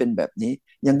ก็จะไม่เป็นแบบนี้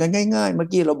อย่างง่ายๆเมื่อ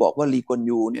กี้เราบอกว่าลีกวน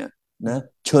ยูเนี่ยนะ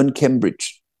เชิญเคมบริด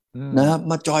จ์นะ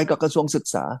มาจอยกับกระทรวงศึก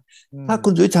ษาถ้าคุ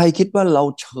ณสุวิชัยคิดว่าเรา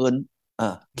เชิญ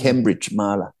เคมบริดจ์มา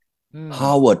ล่ะฮา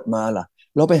ร์วาร์ดมาล่ะ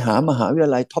เราไปหามหาวิทย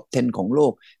าลัยท็อป 10ของโล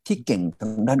กที่เก่งทา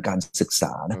งด้านการศึกษ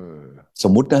านะส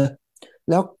มมุตินะ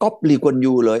แล้วก๊อปลีกวน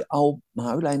ยูเลยเอามห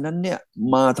าวิทยาลัยนั้นเนี่ย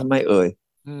มาทำไมเอ่ย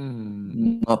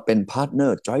มาเป็นพาร์ทเนอ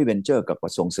ร์จอยเวนเจอร์กับกร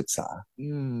ะทรวงศึกษา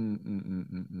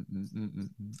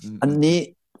อันนี้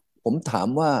ผมถาม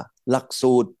ว่าหลัก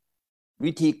สูตร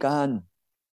วิธีการ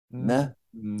นะ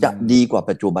จะดีกว่า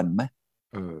ปัจจุบันไหม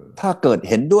ถ้าเกิด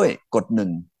เห็นด้วยกด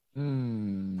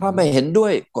1ถ้าไม่เห็นด้ว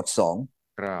ยกด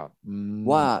2ครับ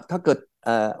ว่าถ้าเกิด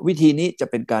วิธีนี้จะ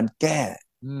เป็นการแก้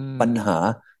ปัญหา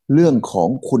เรื่องของ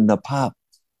คุณภาพ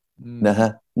นะฮะ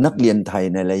นักเรียนไทย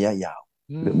ในระยะยาว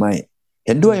หรือไม่เ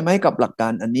ห็นด้วยไหมกับหลักกา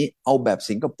รอันนี้เอาแบบ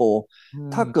สิงคโปร์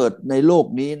ถ้าเกิดในโลก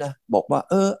นี้นะบอกว่า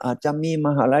อาจจะมีม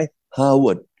หาลัยฮาร์ว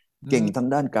าร์ดเก่งทาง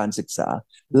ด้านการศึกษา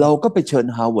เราก็ไปเชิญ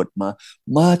ฮาร์วาร์ด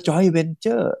มาจอยเวนเจ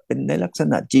อร์เป็นในลักษ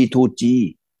ณะ G2G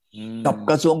กับ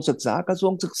กระทรวงศึกษา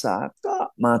ก็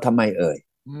มาทำไมเอ่ย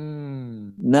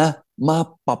นะมา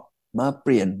ปรับมาเป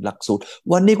ลี่ยนหลักสูตร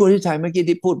วันนี้คุณทิชัยเมื่อกี้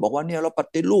ที่พูดบอกว่าเนี่ยเราป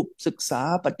ฏิรูปศึกษา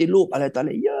ปฏิรูปอะไรต่ออะไ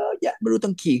รเยอะแยะไม่รู้ต้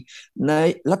องขี่ใน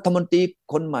รัฐมนตรี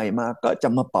คนใหม่มาก็จะ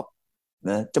มาปรับ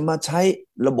นะจะมาใช้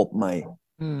ระบบใหม่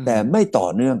แต่ไม่ต่อ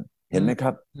เนื่องเห็นไหมค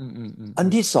รับอัน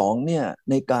ที่สองเนี่ย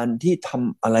ในการที่ท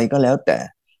ำอะไรก็แล้วแต่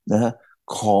นะฮะ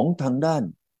ของทางด้าน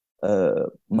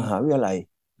มหาวิทยาลัย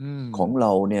ของเร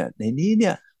าเนี่ยในนี้เนี่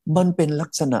ยมันเป็นลั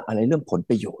กษณะอะไรเรื่องผล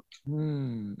ประโยชน์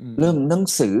เรื่องหนัง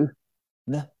สือ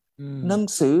นะหนัง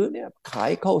สือเนี่ยขา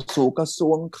ยเข้าสู่กระทร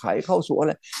วงขายเข้าสู่อะไ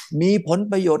รมีผล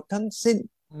ประโยชน์ทั้งสิ้น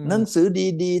หนังสือ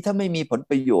ดีๆถ้าไม่มีผล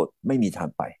ประโยชน์ไม่มีทาง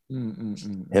ไป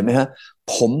เห็นไหมฮะ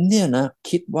ผมเนี่ยนะ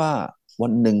คิดว่าวั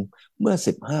นหนึ่งเมื่อ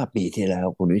15 ปีที่แล้ว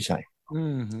คุณวิชัย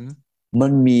มั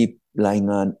นมีราย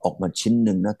งานออกมาชิ้นห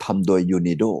นึ่งนะทำโดยยู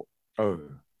นิโด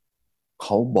เข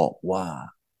าบอกว่า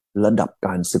ระดับก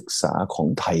ารศึกษาของ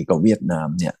ไทยกับเวียดนาม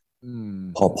เนี่ย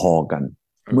พอๆกัน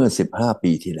เมื่อ15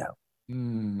 ปีที่แล้ว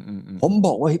ผมบ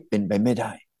อกว่าเป็นไปไม่ไ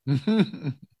ด้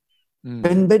เ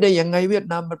ป็นไปได้ยังไงเวียด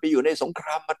นามมันไปอยู่ในสงคร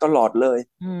ามมาตลอดเลย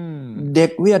เด็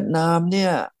กเวียดนามเนี่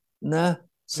ยนะ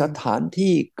สถาน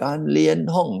ที่การเรียน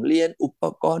ห้องเรียนอุป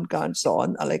กรณ์การสอน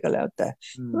อะไรก็แล้วแต่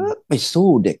ไปสู้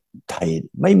เด็กไทย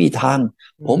ไม่มีทาง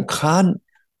ผมค้าน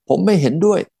ผมไม่เห็น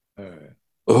ด้วย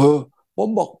ผม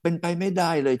บอกเป็นไปไม่ไ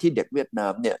ด้เลยที่เด็กเวียดนา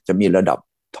มเนี่ยจะมีระดับ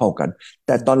เท่ากันแ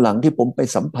ต่ตอนหลังที่ผมไป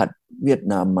สัมผัสเวียด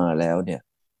นามมาแล้วเนี่ย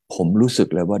ผมรู้สึก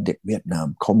เลยว่าเด็กเวียดนาม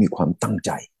เขามีความตั้งใ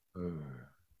จ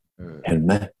เห็นไห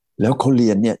มแล้วเขาเรี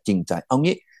ยนเนี่ยจริงใจเอา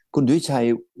งี้คุณดุยชัย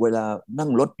เวลานั่ง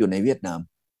รถอยู่ในเวียดนาม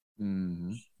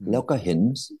แล้วก็เห็น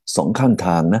สองข้างท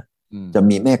างนะจะ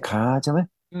มีแม่ค้าใช่ไหม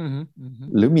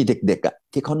หรือมีเด็กๆอ่ะ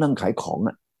ที่เขานั่งขายของ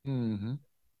อ่ะ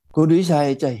คุณดุยชัย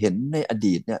จะเห็นในอ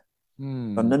ดีตเนี่ย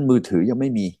ตอนนั้นมือถือยังไม่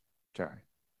มีใช่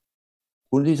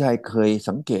คุณดุยชัยเคย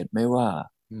สังเกตไหมว่า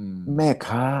แม่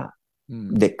ค้า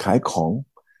เด็กขายของ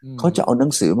เขาจะเอาหนั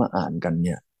งสือมาอ่านกันเ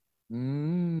นี่ย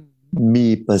มี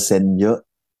เปอร์เซ็นต์เยอะ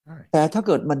แต่ถ้าเ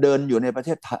กิดมาเดินอยู่ในประเท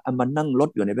ศไทยมานั่งรถ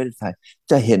อยู่ในประเทศไทย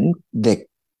จะเห็นเด็ก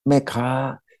แม่ค้า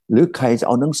หรือใครจะเ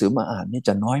อาหนังสือมาอ่านนี่จ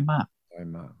ะน้อยมาก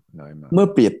เมื่อ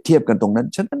เปรียบเทียบกันตรงนั้น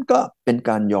ฉะนั้นก็เป็น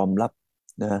การยอมรับ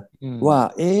นะว่า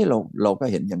เราก็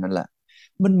เห็นอย่างนั้นแหละ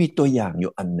มันมีตัวอย่างอ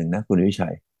ยู่อันหนึ่งนะคุณวิชั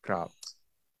ยครับ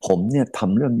ผมเนี่ยท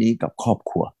ำเรื่องนี้กับครอบ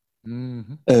ครัว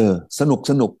ส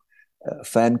นุก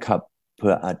แฟนคลับเผื่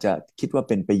ออาจจะคิดว่า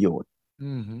เป็นประโยชน์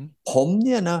ผมเ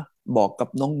นี่ยนะบอกกับ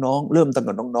น้องๆเริ่มตั้งแ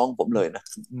ต่น้องๆผมเลยนะ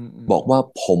บอกว่า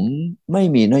ผมไม่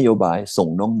มีนโยบายส่ง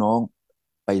น้อง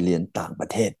ๆไปเรียนต่างประ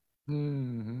เทศ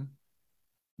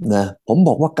นะผมบ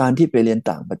อกว่าการที่ไปเรียน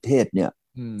ต่างประเทศเนี่ย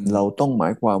เราต้องหมา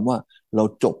ยความว่าเรา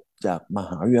จบจากมห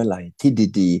าวิทยาลัยที่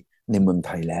ดีๆในเมืองไ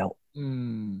ทยแล้ว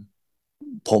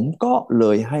ผมก็เล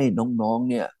ยให้น้องๆ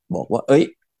เนี่ยบอกว่า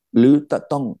หรือจะ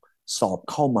ต้องสอบ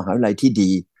เข้ามหาวิทยาลัยที่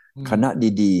ดีคณะ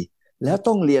ดีๆแล้ว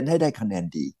ต้องเรียนให้ได้คะแนน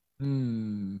ดี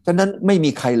ฉะนั้นไม่มี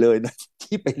ใครเลยนะ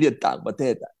ที่ไปเรียนต่างประเท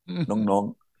ศอ่ะน้อง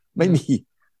ๆไม่มี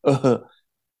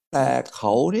แต่เข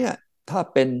าเนี่ยถ้า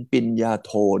เป็นปริญญาโ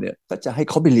ทเนี่ยก็จะให้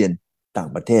เขาไปเรียนต่าง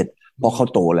ประเทศเพราะเขา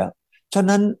โตแล้วฉะ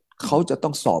นั้นเขาจะต้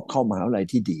องสอบเข้ามหาวิทยาลัย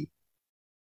ที่ดี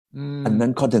อันนั้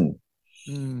นข้อหนึ่ง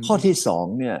ข้อที่สอง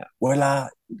เนี่ยเวลา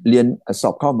เรียนสอ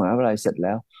บเข้ามหาวิทยาลัยเสร็จแ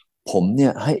ล้วผมเนี่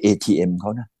ยให้ ATM เข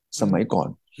านะสมัยก่อน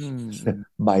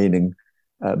ใบหนึ่ง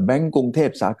แบงก์กรุงเทพ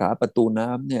สาขาประตูน้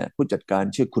ำเนี่ยผู้จัดการ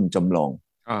ชื่อคุณจำลอง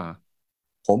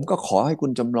ผมก็ขอให้คุ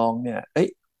ณจำลองเนี่ย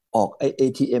ออก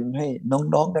ATM ให้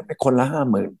น้องๆได้ไปคนละ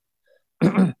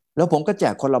50,000แล้วผมก็แจ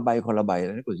กคนละใบ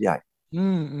นะคุณใหญ่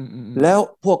แล้ว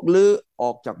พวกลืออ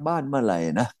อกจากบ้านเมื่อไหร่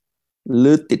นะ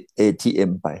ลือติด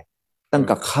ATM ไปตั้งแ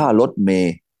ต่ค่ารถเม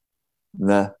ล์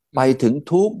นะไปถึง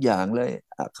ทุกอย่างเลย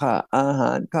ค่าอาห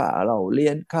ารค่าเราเรี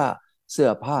ยนค่าเสื้อ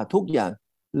ผ้าทุกอย่าง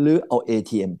หรือเอา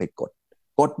ATM ไปกด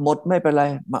หมดไม่เป็นไร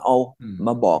ม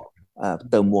าบอก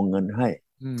เติมวงเงินให้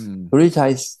คุณวิชั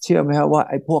ยเชื่อไหมครับว่า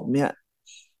ไอ้พวกเนี้ย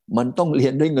มันต้องเรีย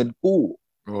นด้วยเงินกู้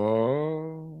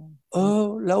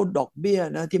แล้วดอกเบี้ย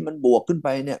นะที่มันบวกขึ้นไป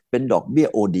เนี่ยเป็นดอกเบี้ย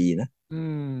โอดีนะ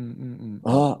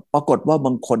ปรากฏว่าบ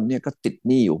างคนเนี่ยก็ติดห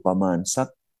นี้อยู่ประมาณสัก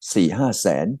4-5 แส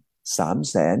น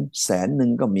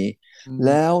300,000100,000ก็มีแ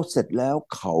ล้วเสร็จแล้ว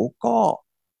เขาก็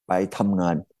ไปทำงา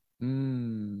น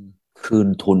คืน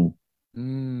ทุน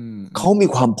เขามี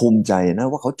ความภูมิใจนะ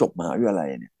ว่าเขาจบมหาวิทยาลัย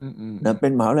เนี่ยนะเป็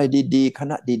นมหาวิทยาลัยดีๆค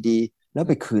ณะดีๆแล้ว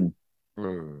ไปคืน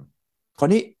คราว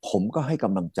นี้ผมก็ให้ก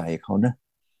ำลังใจเขานะ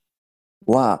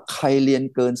ว่าใครเรียน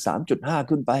เกิน3.5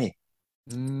ขึ้นไป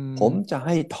ผมจะใ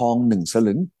ห้ทอง1 ส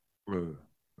ลึง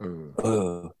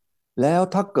แล้ว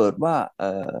ถ้าเกิดว่า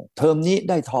เทอมนี้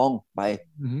ได้ทองไป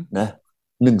นะ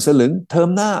1 สลึงเทอม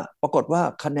หน้าปรากฏว่า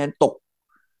คะแนนตก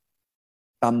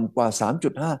ต่ำกว่า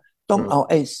3.5ต้องเอา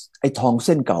ไอ้ทองเ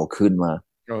ส้นเก่าคืนมา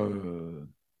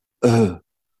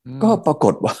ก็ปราก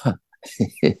ฏว่า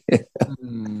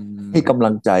ให้กำลั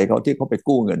งใจเขาที่เขาไป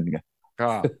กู้เงินไง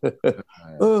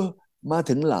มา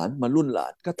ถึงหลานมารุ่นหลา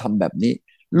นก็ทำแบบนี้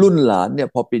รุ่นหลานเนี่ย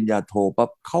พอปริญญาโทปั๊บ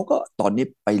เขาก็ตอนนี้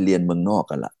ไปเรียนเมืองนอก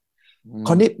กันละค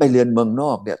ราวนี้ไปเรียนเมืองน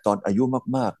อกเนี่ยตอนอายุ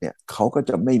มากๆเนี่ยเขาก็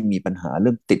จะไม่มีปัญหาเ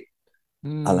รื่องติด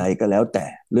อะไรก็แล้วแต่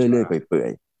เรื่อยๆไปเปื่อย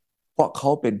เพราะเขา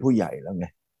เป็นผู้ใหญ่แล้วไง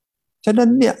ฉะนั้น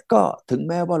เนี่ยก็ถึง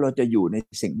แม้ว่าเราจะอยู่ใน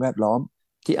สิ่งแวดล้อม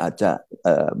ที่อาจจะ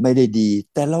ไม่ได้ดี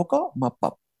แต่เราก็มาปรั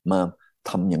บมา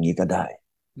ทำอย่างนี้ก็ได้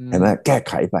ใช่ไหมแก้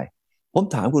ไขไปผม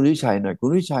ถามคุณวิชัยหน่อยคุ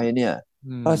ณวิชัยเนี่ย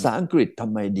ภาษาอังกฤษทำ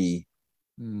ไมดี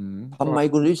ทำไม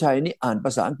คุณวิชัยนี่อ่านภ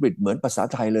าษาอังกฤษเหมือนภาษา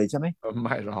ไทยเลยใช่ไหมไ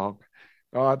ม่หรอก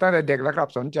ก็ตั้งแต่เด็กแล้วครับ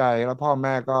สนใจแล้วพ่อแ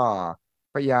ม่ก็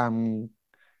พยายาม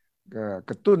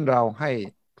กระตุ้นเราให้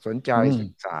สนใจศึ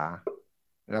กษา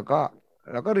แล้ว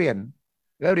ก็เรียน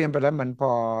แล้วเรียนไปแล้วมันพ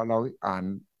อเราอ่าน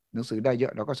หนังสือได้เยอ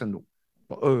ะเราก็สนุก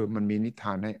บอกมันมีนิท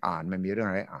านให้อ่านมันมีเรื่อง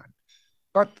อะไรให้อ่าน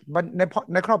ก็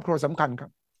ในครอบครัวสำคัญครั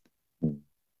บ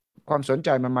ความสนใจ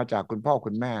มันมาจากคุณพ่อ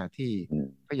คุณแม่ที่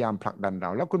พยายามผลักดันเรา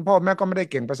แล้วคุณพ่อแม่ก็ไม่ได้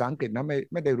เก่งภาษาอังกฤษนะ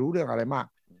ไม่ได้รู้เรื่องอะไรมาก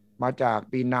มาจาก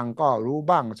ปีนังก็รู้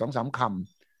บ้าง2-3ค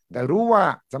ำแต่รู้ว่า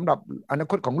สำหรับอนา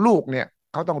คตของลูกเนี่ย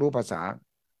เขาต้องรู้ภาษา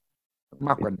ม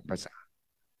ากกว่า1 ภาษา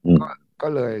ก็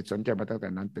เลยสนใจมาตั้งแต่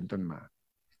นั้นเป็นต้นมา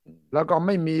แล้วก็ไ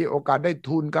ม่มีโอกาสได้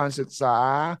ทุนการศึกษา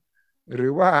หรื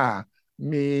อว่า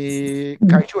มี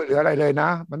ใครช่วยเหลืออะไรเลยนะ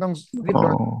มันต้องดิ้นร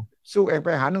นสู้เองไป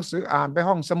หาหนังสืออ่านไป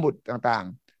ห้องสมุดต่าง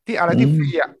ๆที่อะไรที่ฟรี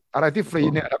อะอะไรที่ฟรี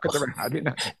เนี่ยเราก็จะไปหาที่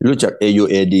นั่นรู้จัก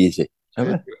AUAD สิใช่ไหม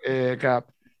ครับ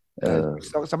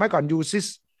สมัยก่อนยูซิส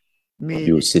มี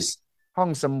ห้อง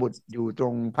สมุดอยู่ตร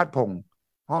งพัดพง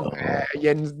ห้องแอร์เ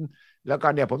ย็นแล้วก็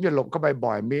เนี่ยผมจะหลบเข้าไป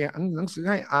บ่อยมีหนังสือ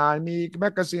ให้อ่านมีแม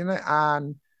กกาซีนให้อ่าน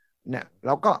เนี่ยเร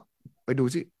าก็ไปดู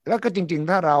สิแล้วก็จริงๆ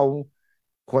ถ้าเรา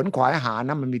ขวนขวายหา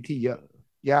นะมันมีที่เยอะ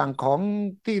อย่างของ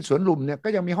ที่สวนลุมเนี่ยก็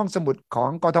ยังมีห้องสมุดของ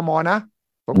กทมนะ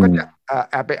ผมก็จะ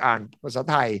แอบไปอ่านภาษา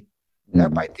ไทยแล้ว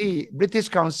ไปที่ British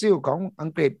Council ของอั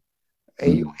งกฤษ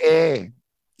AUA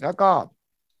แล้วก็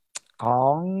ขอ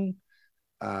ง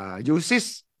USIS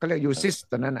ก็เรียก USIS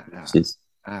ตอนนั้น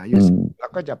USIS แล้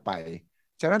วก็จะไป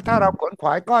ฉะนั้นถ้าเราขวนขว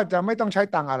ายก็จะไม่ต้องใช้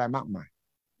ตังอะไรมากมาย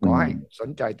ขอให้สน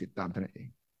ใจติดตามเท่านั้นเอง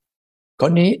ก็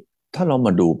นี้ถ้าเราม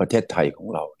าดูประเทศไทยของ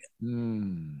เราเนี่ย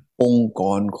องค์ก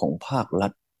รของภาครั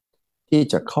ฐที่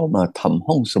จะเข้ามาทำ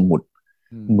ห้องสมุด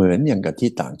เหมือนอย่างกับที่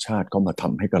ต่างชาติเขามาท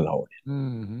ำให้กับเราเนี่ย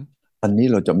อันนี้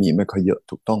เราจะมีไม่ค่อยเยอะ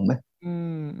ถูกต้องไหม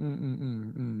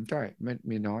ใช่ไม่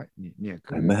มีน้อยเนี่ย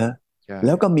เห็นไหมฮะแ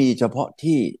ล้วก็มีเฉพาะ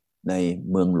ที่ใน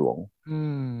เมืองหลวง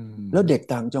แล้วเด็ก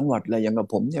ต่างจังหวัดอะไรอย่างกับ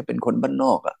ผมเนี่ยเป็นคนบ้านน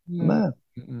อกอ่ะมาก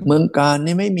เมืองการ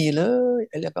นี่ไม่มีเลย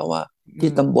ไอ้เรียกว่า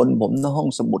ที่ตำบลผมนะห้อง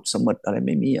สมุดสมุดอะไรไ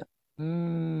ม่มีอ่ะ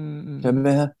ใช่ไหม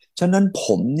ฮะฉะนั้นผ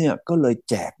มเนี่ยก็เลย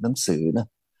แจกหนังสือนะ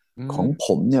ของผ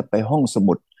มเนี่ยไปห้องส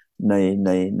มุดใ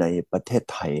นประเทศ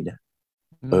ไทยเนี่ย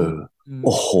โ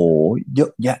อ้โหเยอ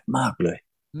ะแยะมากเลย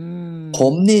ผ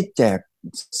มนี่แจก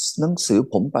หนังสือ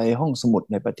ผมไปห้องสมุด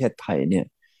ในประเทศไทยเนี่ย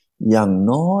อย่าง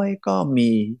น้อยก็มี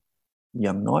อ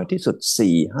ย่างน้อยที่สุด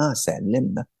 4-5 แสนเล่ม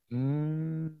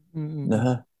นะฮ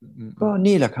ะก็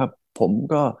นี่แหละครับผม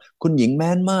ก็คุณหญิงแ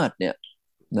ม้นมาศเนี่ย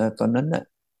นะตอนนั้นน่ะ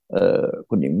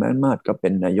คุณหญิงแม้นมาศก็เป็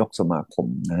นนายกสมาคม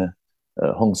นะฮะ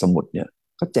ห้องสมุดเนี่ย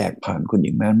ก็แจกผ่านคุณห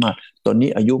ญิงแม้นมาศตอนนี้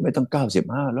อายุไม่ต้อง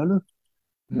95แล้วหรือ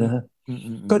นะฮะ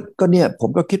ก็เนี่ยผม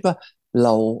ก็คิดว่าเร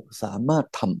าสามารถ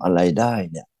ทำอะไรได้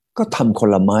เนี่ยก็ทำคน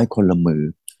ละไม้คนละมือ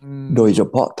โดยเฉ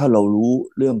พาะถ้าเรารู้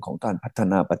เรื่องของการพัฒ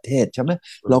นาประเทศใช่ไหม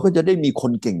เราก็จะได้มีค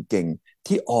นเก่งๆ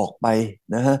ที่ออกไป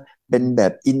นะฮะเป็นแบ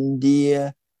บอินเดีย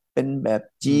เป็นแบบ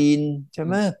จีนใช่ไ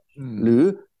หมหรือ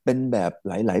เป็นแบบ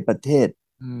หลายๆประเทศ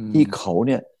ที่เขาเ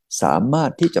นี่ยสามาร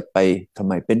ถที่จะไปทำ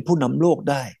ไมเป็นผู้นำโลก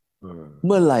ได้เ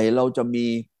มื่อไหร่เราจะมี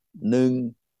หนึ่ง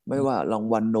ไม่ว่าราง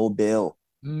วัลโนเบล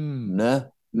นะ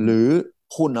หรือ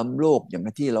ผู้นำโลกอย่าง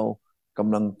ที่เราก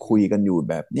ำลังคุยกันอยู่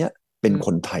แบบเนี้ยเป็นค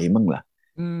นไทยมั่งล่ะ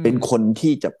เป็นคน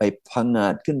ที่จะไปพังงา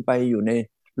ดขึ้นไปอยู่ใน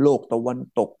โลกตะวัน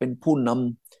ตกเป็นผู้น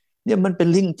ำเนี่ยมันเป็น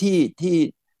ลิงก์ที่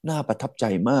น่าประทับใจ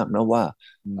มากนะว่า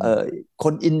ค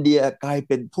นอินเดียกลายเ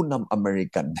ป็นผู้นำอเมริ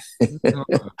กัน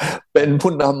เป็น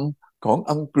ผู้นำของ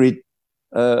อังกฤษ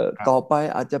ต่อไป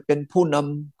อาจจะเป็นผู้น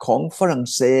ำของฝรั่ง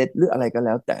เศสหรืออะไรก็แ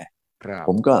ล้วแต่ผ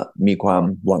มก็มีความ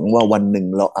หวังว่าวันหนึ่ง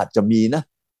เราอาจจะมีนะ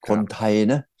คนไทย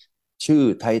นะชื่อ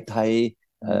ไทย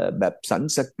แบบสัน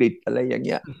สกฤตอะไรอย่างเ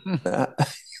งี้ยนะ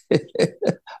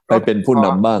ไปเป็นผู้น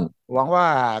ำบ้างหวังว่า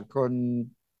คน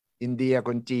อินเดียค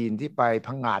นจีนที่ไป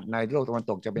พังงาดในโลกตะวัน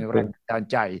ตกจะเป็นแรงบันดาล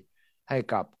ใจให้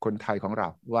กับคนไทยของเรา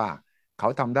ว่าเขา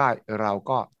ทำได้เรา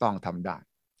ก็ต้องทำได้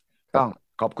ต้อง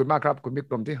ขอบคุณมากครับคุณวิ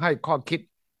กรมที่ให้ข้อคิด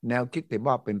แนวคิดถือ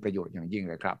ว่าเป็นประโยชน์อย่างยิ่ง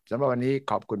เลยครับสำหรับวันนี้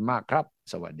ขอบคุณมากครับ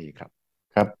สวัสดีครับ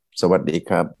ครับสวัสดี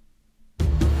ครับ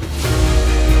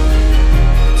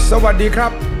สวัสดีครั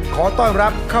บขอต้อนรั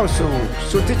บเข้าสู่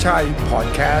สุทธิชัยพอด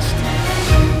แคสต์